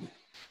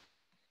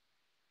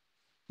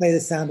play the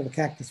sound of a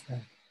cactus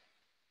wren.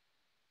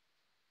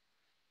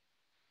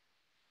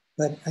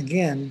 But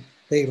again,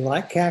 they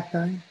like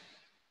cacti,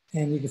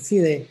 and you can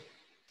see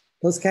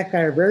those cacti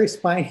are very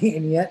spiny,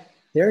 and yet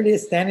there it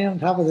is standing on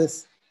top of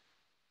this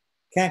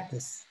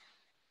cactus.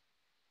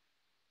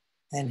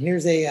 And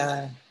here's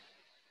a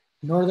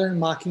northern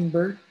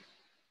mockingbird.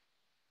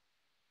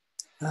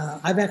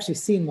 I've actually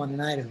seen one in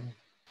Idaho.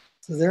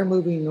 So they're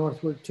moving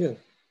northward too.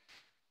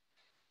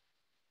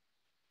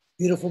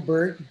 Beautiful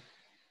bird.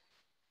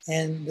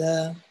 And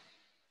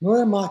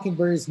northern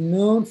mockingbird is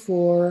known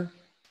for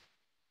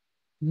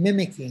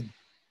mimicking.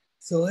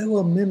 So it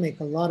will mimic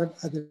a lot of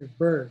other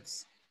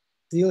birds.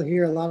 So you'll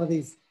hear a lot of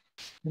these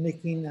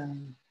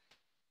mimicking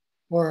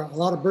or a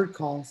lot of bird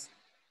calls,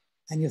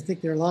 and you'll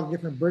think there are a lot of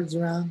different birds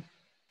around,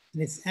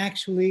 and it's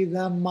actually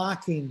the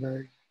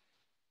mockingbird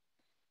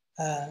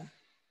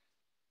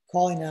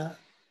calling out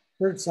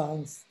bird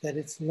songs that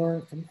it's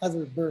learned from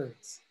other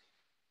birds.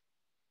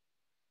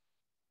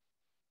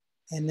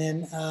 And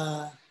then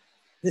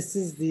this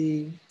is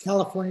the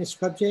California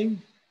scrub jay.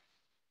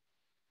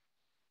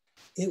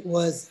 It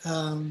was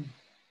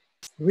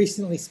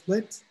recently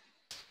split.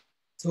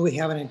 So we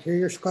have an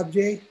interior scrub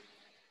jay.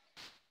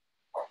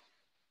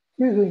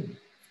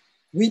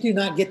 We do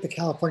not get the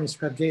California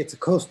scrub jay. It's a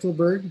coastal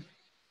bird.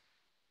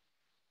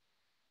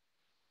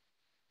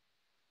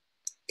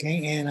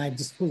 Okay, and I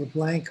just pulled a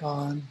blank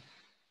on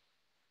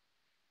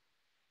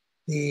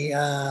the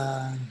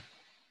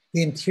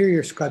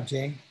interior scrub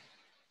jay.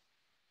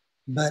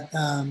 But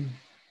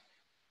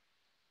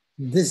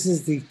this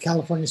is the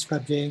California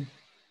scrub jay,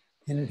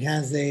 and it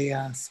has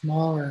a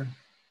smaller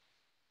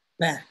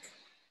back,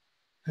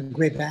 a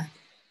gray back,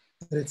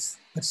 but it's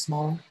much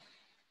smaller.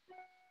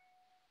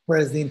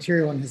 Whereas the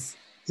interior one is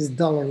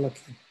duller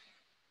looking.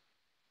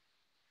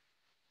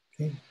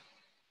 Okay.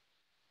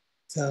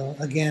 So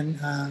again,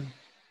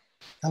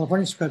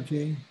 California scrub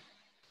jay.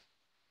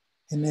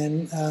 And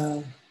then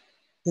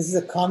this is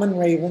a common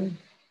raven.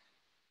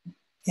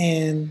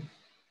 And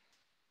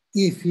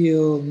if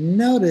you'll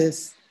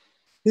notice,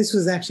 this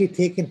was actually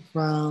taken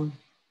from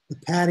the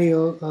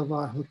patio of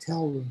our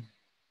hotel room.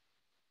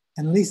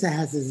 And Lisa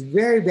has this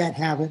very bad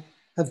habit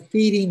of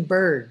feeding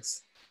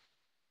birds.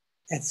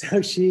 And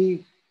so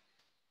she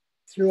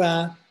threw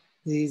out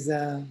these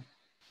stuff.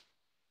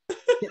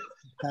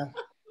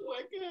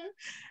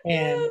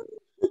 And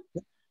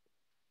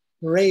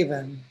the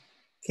raven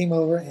came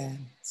over and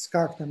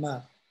scarfed them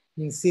up.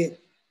 You can see it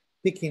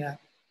picking up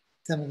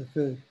some of the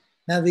food.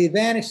 Now the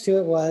advantage to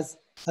it was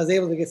I was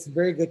able to get some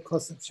very good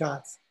close-up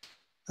shots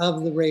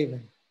of the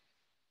raven.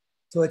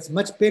 So it's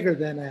much bigger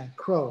than a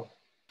crow,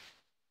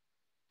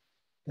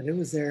 but it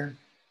was there.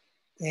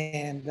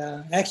 And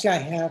actually I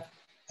have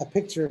a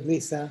picture of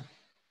Lisa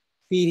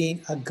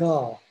feeding a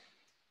gull.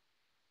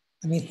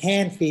 I mean,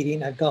 hand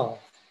feeding a gull,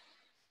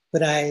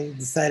 but I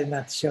decided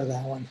not to show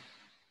that one.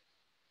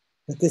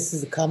 But this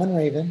is a common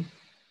raven.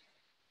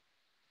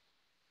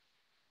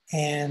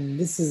 And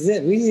this is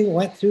it. We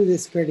went through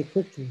this fairly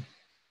quickly.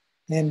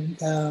 And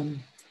the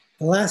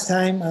last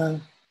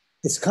time,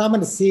 it's common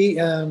to see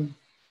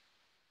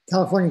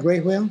California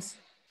gray whales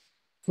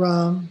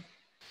from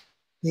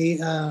the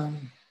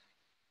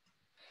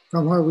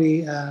from where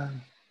we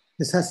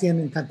this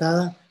Hacienda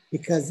Encantada,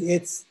 because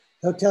its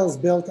hotel is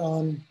built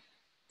on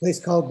a place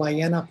called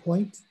Ballena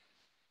Point,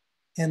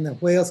 and the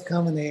whales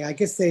come and I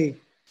guess they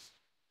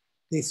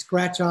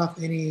scratch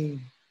off any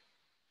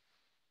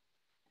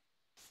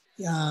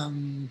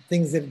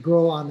things that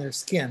grow on their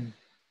skin,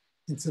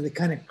 and so they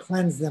kind of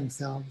cleanse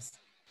themselves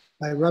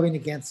by rubbing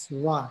against the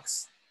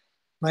rocks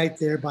right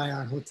there by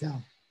our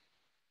hotel.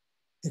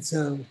 And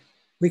so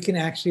we can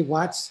actually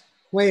watch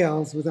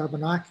whales with our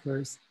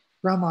binoculars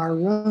from our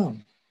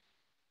room,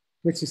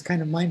 which is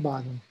kind of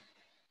mind-boggling.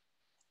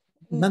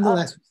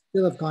 Nonetheless, we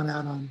still have gone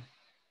out on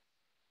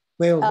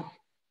whale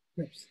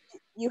trips.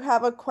 You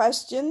have a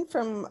question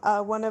from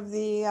one of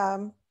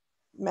the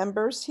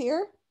members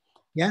here.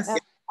 Yes. And,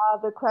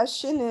 the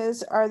question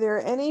is, are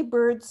there any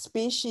bird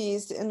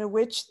species in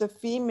which the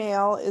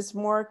female is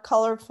more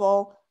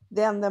colorful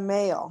than the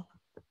male?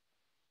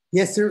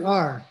 Yes, there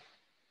are,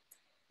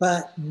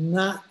 but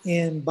not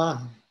in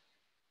Baja.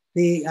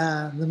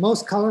 The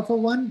most colorful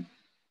one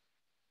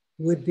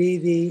would be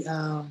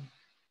the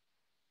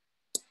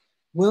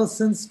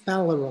Wilson's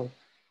phalarope.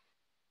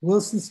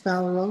 Wilson's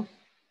phalarope,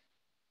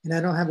 and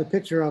I don't have a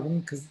picture of them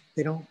because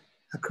they don't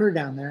occur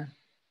down there,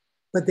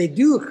 but they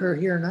do occur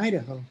here in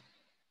Idaho.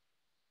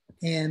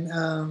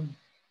 And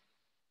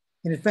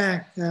in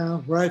fact,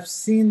 where I've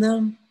seen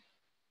them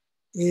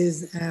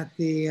is at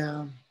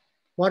the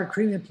water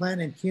treatment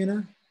plant in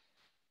Cuna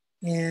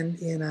and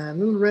in a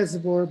little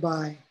reservoir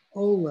by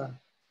Ola,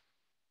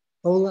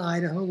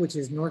 Idaho, which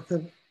is north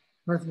of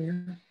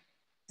here.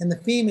 And the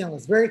female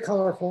is very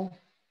colorful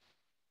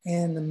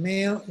and the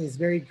male is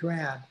very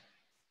drab.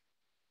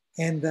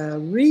 And the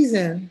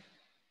reason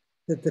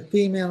that the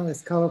female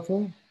is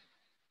colorful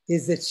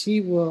is that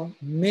she will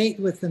mate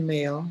with the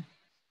male,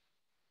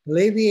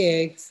 lay the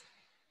eggs,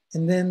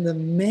 and then the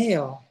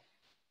male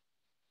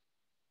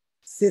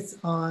sits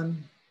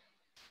on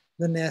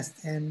the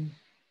nest and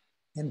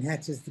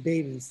hatches the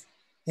babies.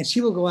 And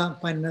she will go out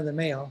and find another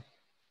male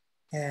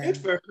and,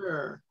 good for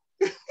her.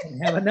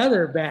 and have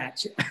another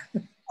batch.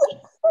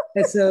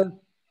 And so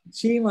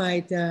she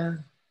might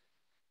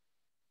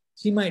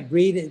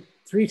breed it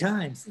 3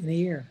 times in a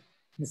year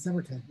in the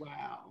summertime.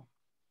 Wow.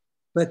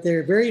 But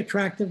they're very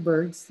attractive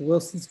birds, the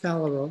Wilson's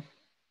phalarope,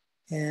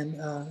 and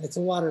it's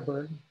a water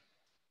bird.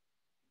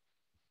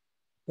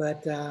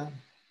 But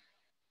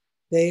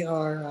they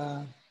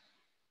are,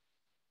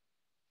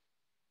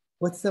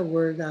 what's the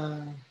word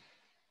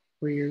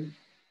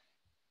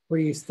where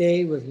you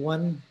stay with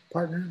one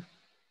partner?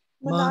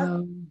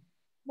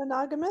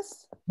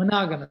 Monogamous?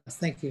 Monogamous,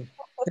 thank you.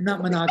 They're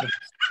not monogamous.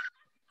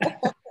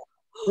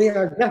 They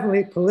are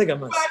definitely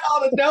polygamous. I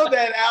ought to know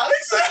that,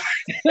 Alex.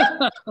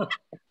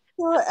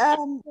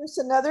 So there's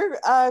another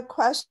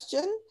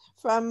question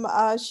from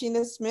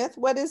Sheena Smith.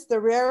 What is the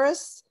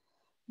rarest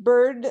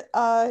bird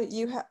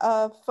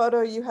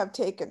photo you have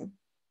taken?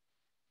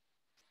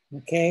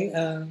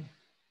 Okay.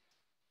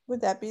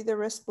 Would that be the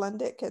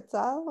resplendent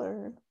quetzal,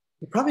 or?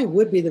 It probably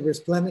would be the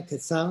resplendent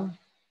quetzal.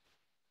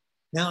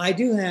 Now I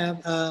do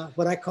have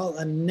what I call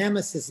a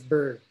nemesis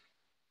bird,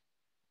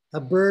 a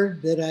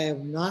bird that I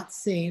have not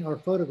seen or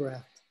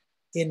photographed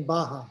in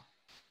Baja.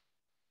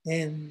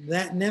 And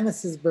that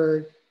nemesis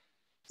bird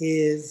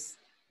is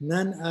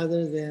none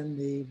other than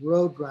the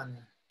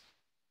roadrunner.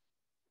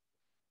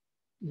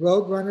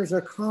 Roadrunners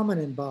are common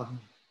in Baja.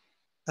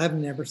 I've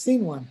never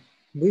seen one.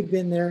 We've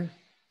been there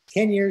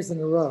 10 years in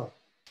a row.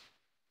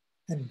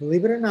 And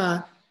believe it or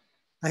not,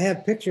 I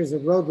have pictures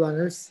of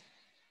roadrunners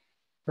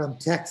from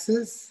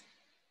Texas,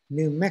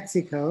 New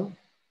Mexico,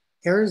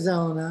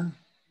 Arizona,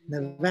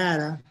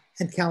 Nevada,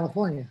 and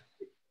California.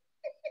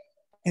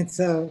 And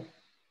so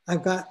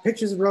I've got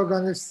pictures of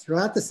roadrunners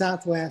throughout the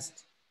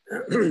Southwest,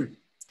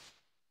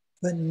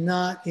 but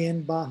not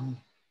in Baja.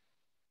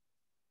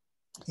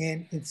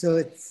 And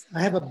so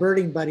I have a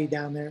birding buddy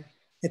down there.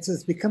 And so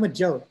it's become a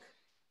joke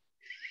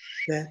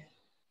that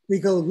we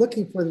go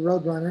looking for the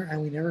roadrunner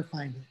and we never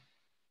find it.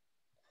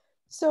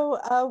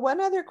 So one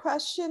other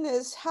question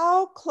is,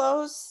 how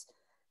close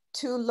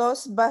to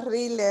Los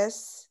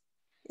Barriles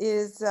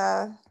is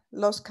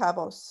Los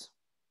Cabos?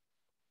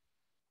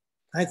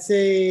 I'd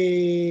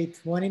say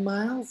 20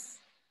 miles.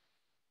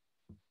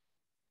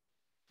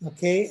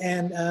 Okay,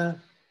 and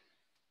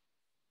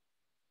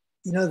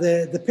you know,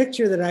 the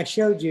picture that I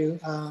showed you,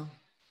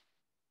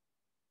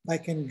 if I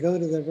can go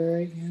to the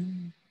very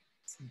end.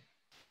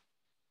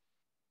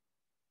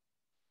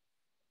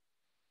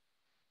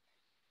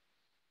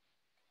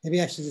 Maybe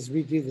I should just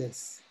redo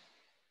this.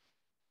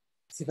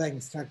 See if I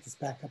can start this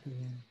back up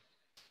again.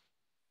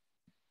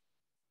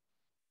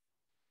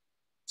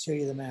 Show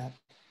you the map.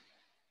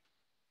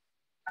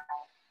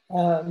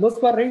 Los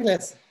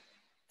Barriles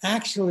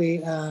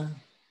actually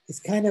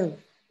is kind of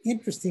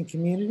interesting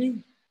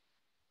community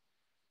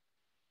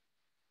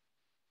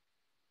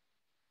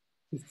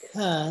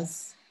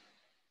because,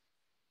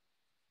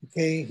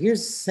 okay,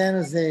 here's San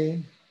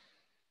Jose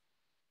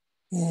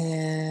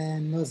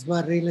and Los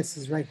Barriles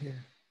is right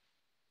here.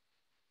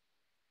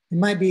 It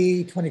might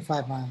be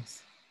 25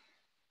 miles,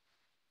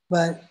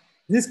 but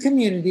this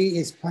community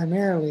is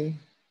primarily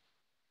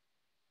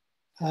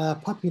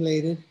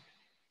populated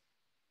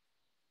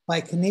by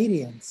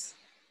Canadians.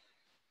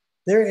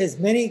 There are as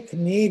many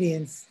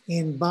Canadians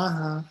in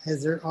Baja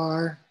as there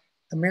are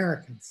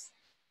Americans.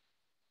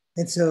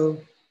 And so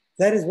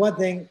that is one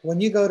thing, when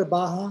you go to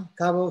Baja,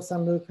 Cabo,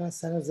 San Lucas,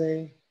 San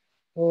Jose,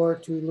 or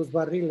to Los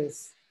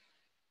Barriles,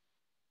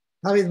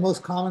 probably the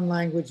most common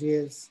language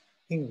is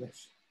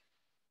English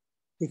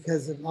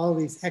because of all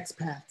these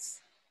expats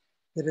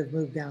that have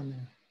moved down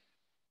there.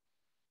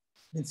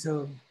 And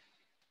so,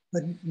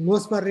 but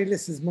Los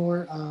Barriles is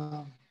more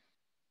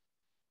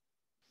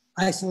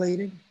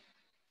isolated.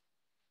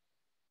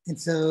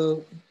 And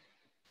so,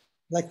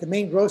 like the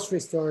main grocery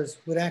stores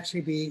would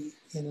actually be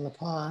in La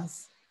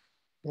Paz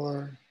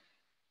or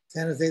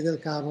San Jose del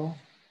Cabo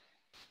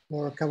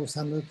or Cabo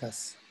San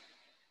Lucas.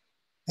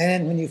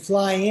 And when you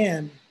fly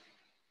in,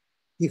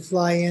 you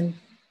fly in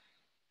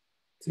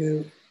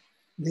to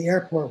the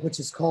airport, which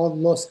is called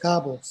Los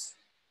Cabos,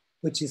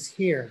 which is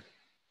here.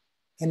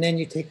 And then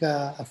you take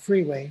a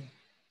freeway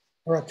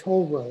or a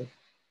toll road,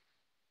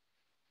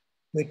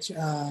 which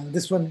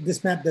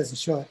this map doesn't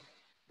show it.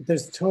 But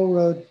there's a toll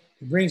road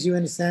that brings you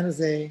into San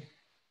Jose,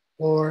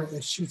 or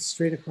it shoots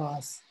straight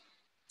across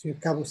to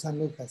Cabo San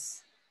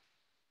Lucas.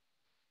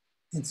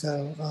 And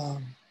so,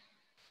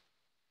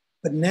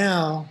 but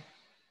now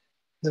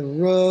the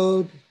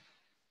road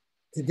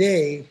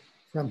today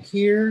from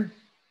here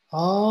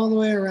all the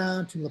way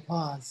around to La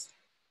Paz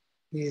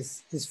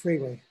is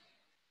freeway.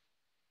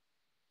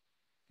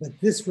 But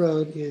this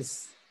road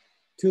is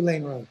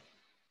 2-lane road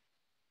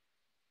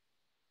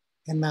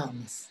and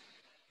mountainous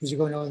because you're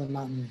going over the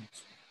mountain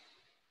range.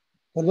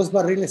 But Los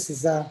Barriles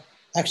is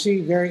actually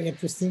a very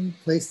interesting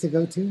place to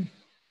go to.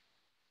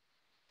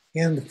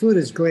 And the food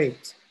is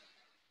great.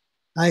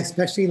 I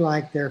especially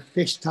like their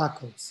fish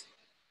tacos.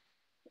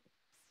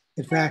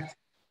 In fact,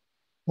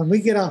 when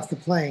we get off the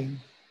plane,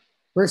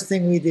 first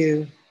thing we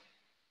do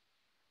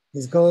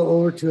is go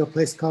over to a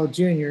place called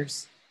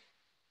Junior's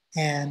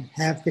and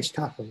have fish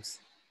tacos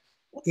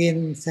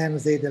in San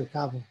Jose del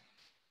Cabo.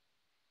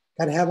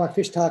 Got to have our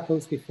fish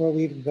tacos before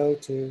we even go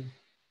to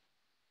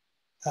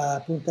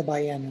Punta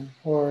Ballena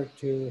or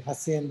to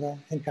Hacienda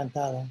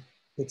Encantada,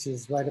 which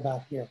is right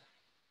about here.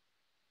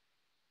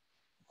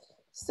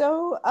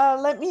 So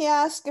let me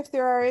ask if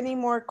there are any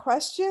more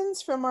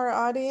questions from our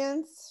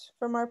audience,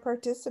 from our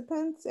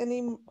participants.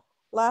 Any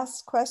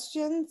last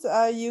questions?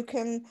 You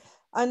can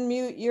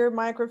unmute your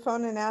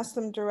microphone and ask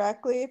them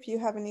directly if you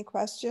have any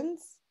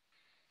questions.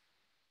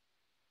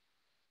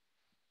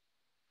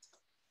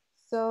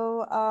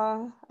 So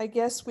I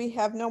guess we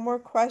have no more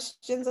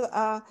questions.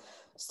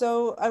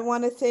 So I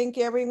want to thank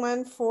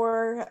everyone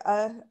for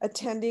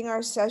attending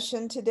our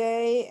session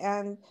today,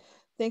 and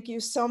thank you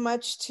so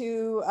much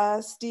to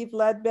Steve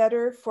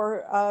Ledbetter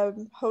for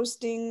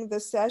hosting the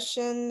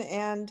session.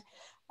 And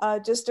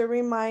just a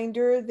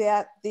reminder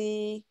that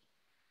the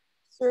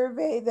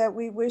survey that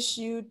we wish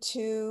you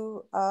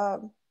to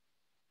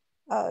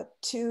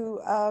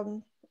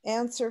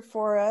answer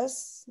for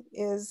us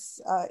is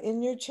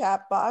in your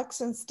chat box,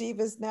 and Steve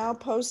is now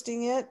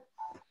posting it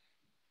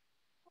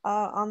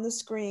on the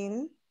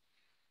screen.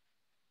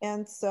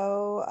 And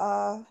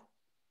so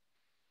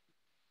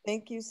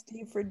thank you,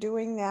 Steve, for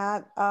doing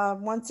that.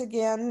 Once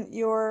again,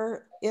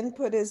 your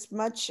input is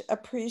much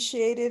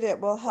appreciated.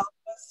 It will help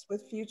us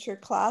with future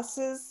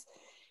classes.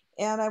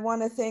 And I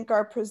want to thank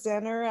our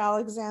presenter,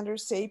 Alexander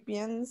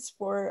Sapiens,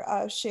 for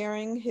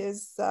sharing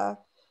his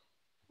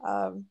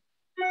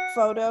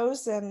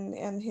photos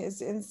and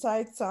his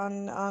insights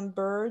on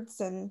birds.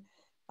 And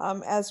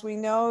as we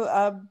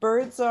know,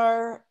 birds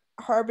are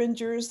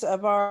harbingers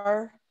of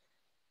our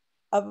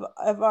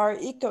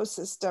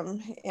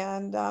ecosystem,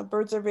 and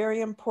birds are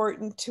very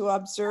important to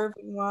observe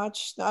and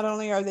watch. Not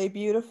only are they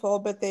beautiful,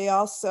 but they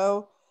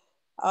also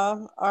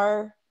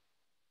are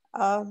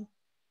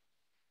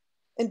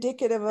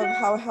indicative of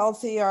how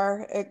healthy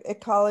our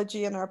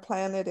ecology and our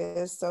planet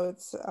is. So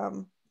it's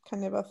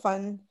kind of a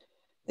fun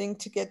thing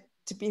to get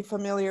to be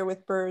familiar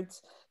with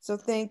birds. So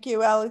thank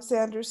you,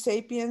 Alexander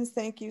Sapiens.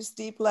 Thank you,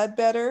 Steve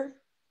Ledbetter.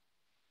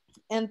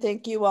 And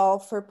thank you all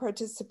for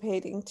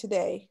participating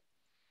today.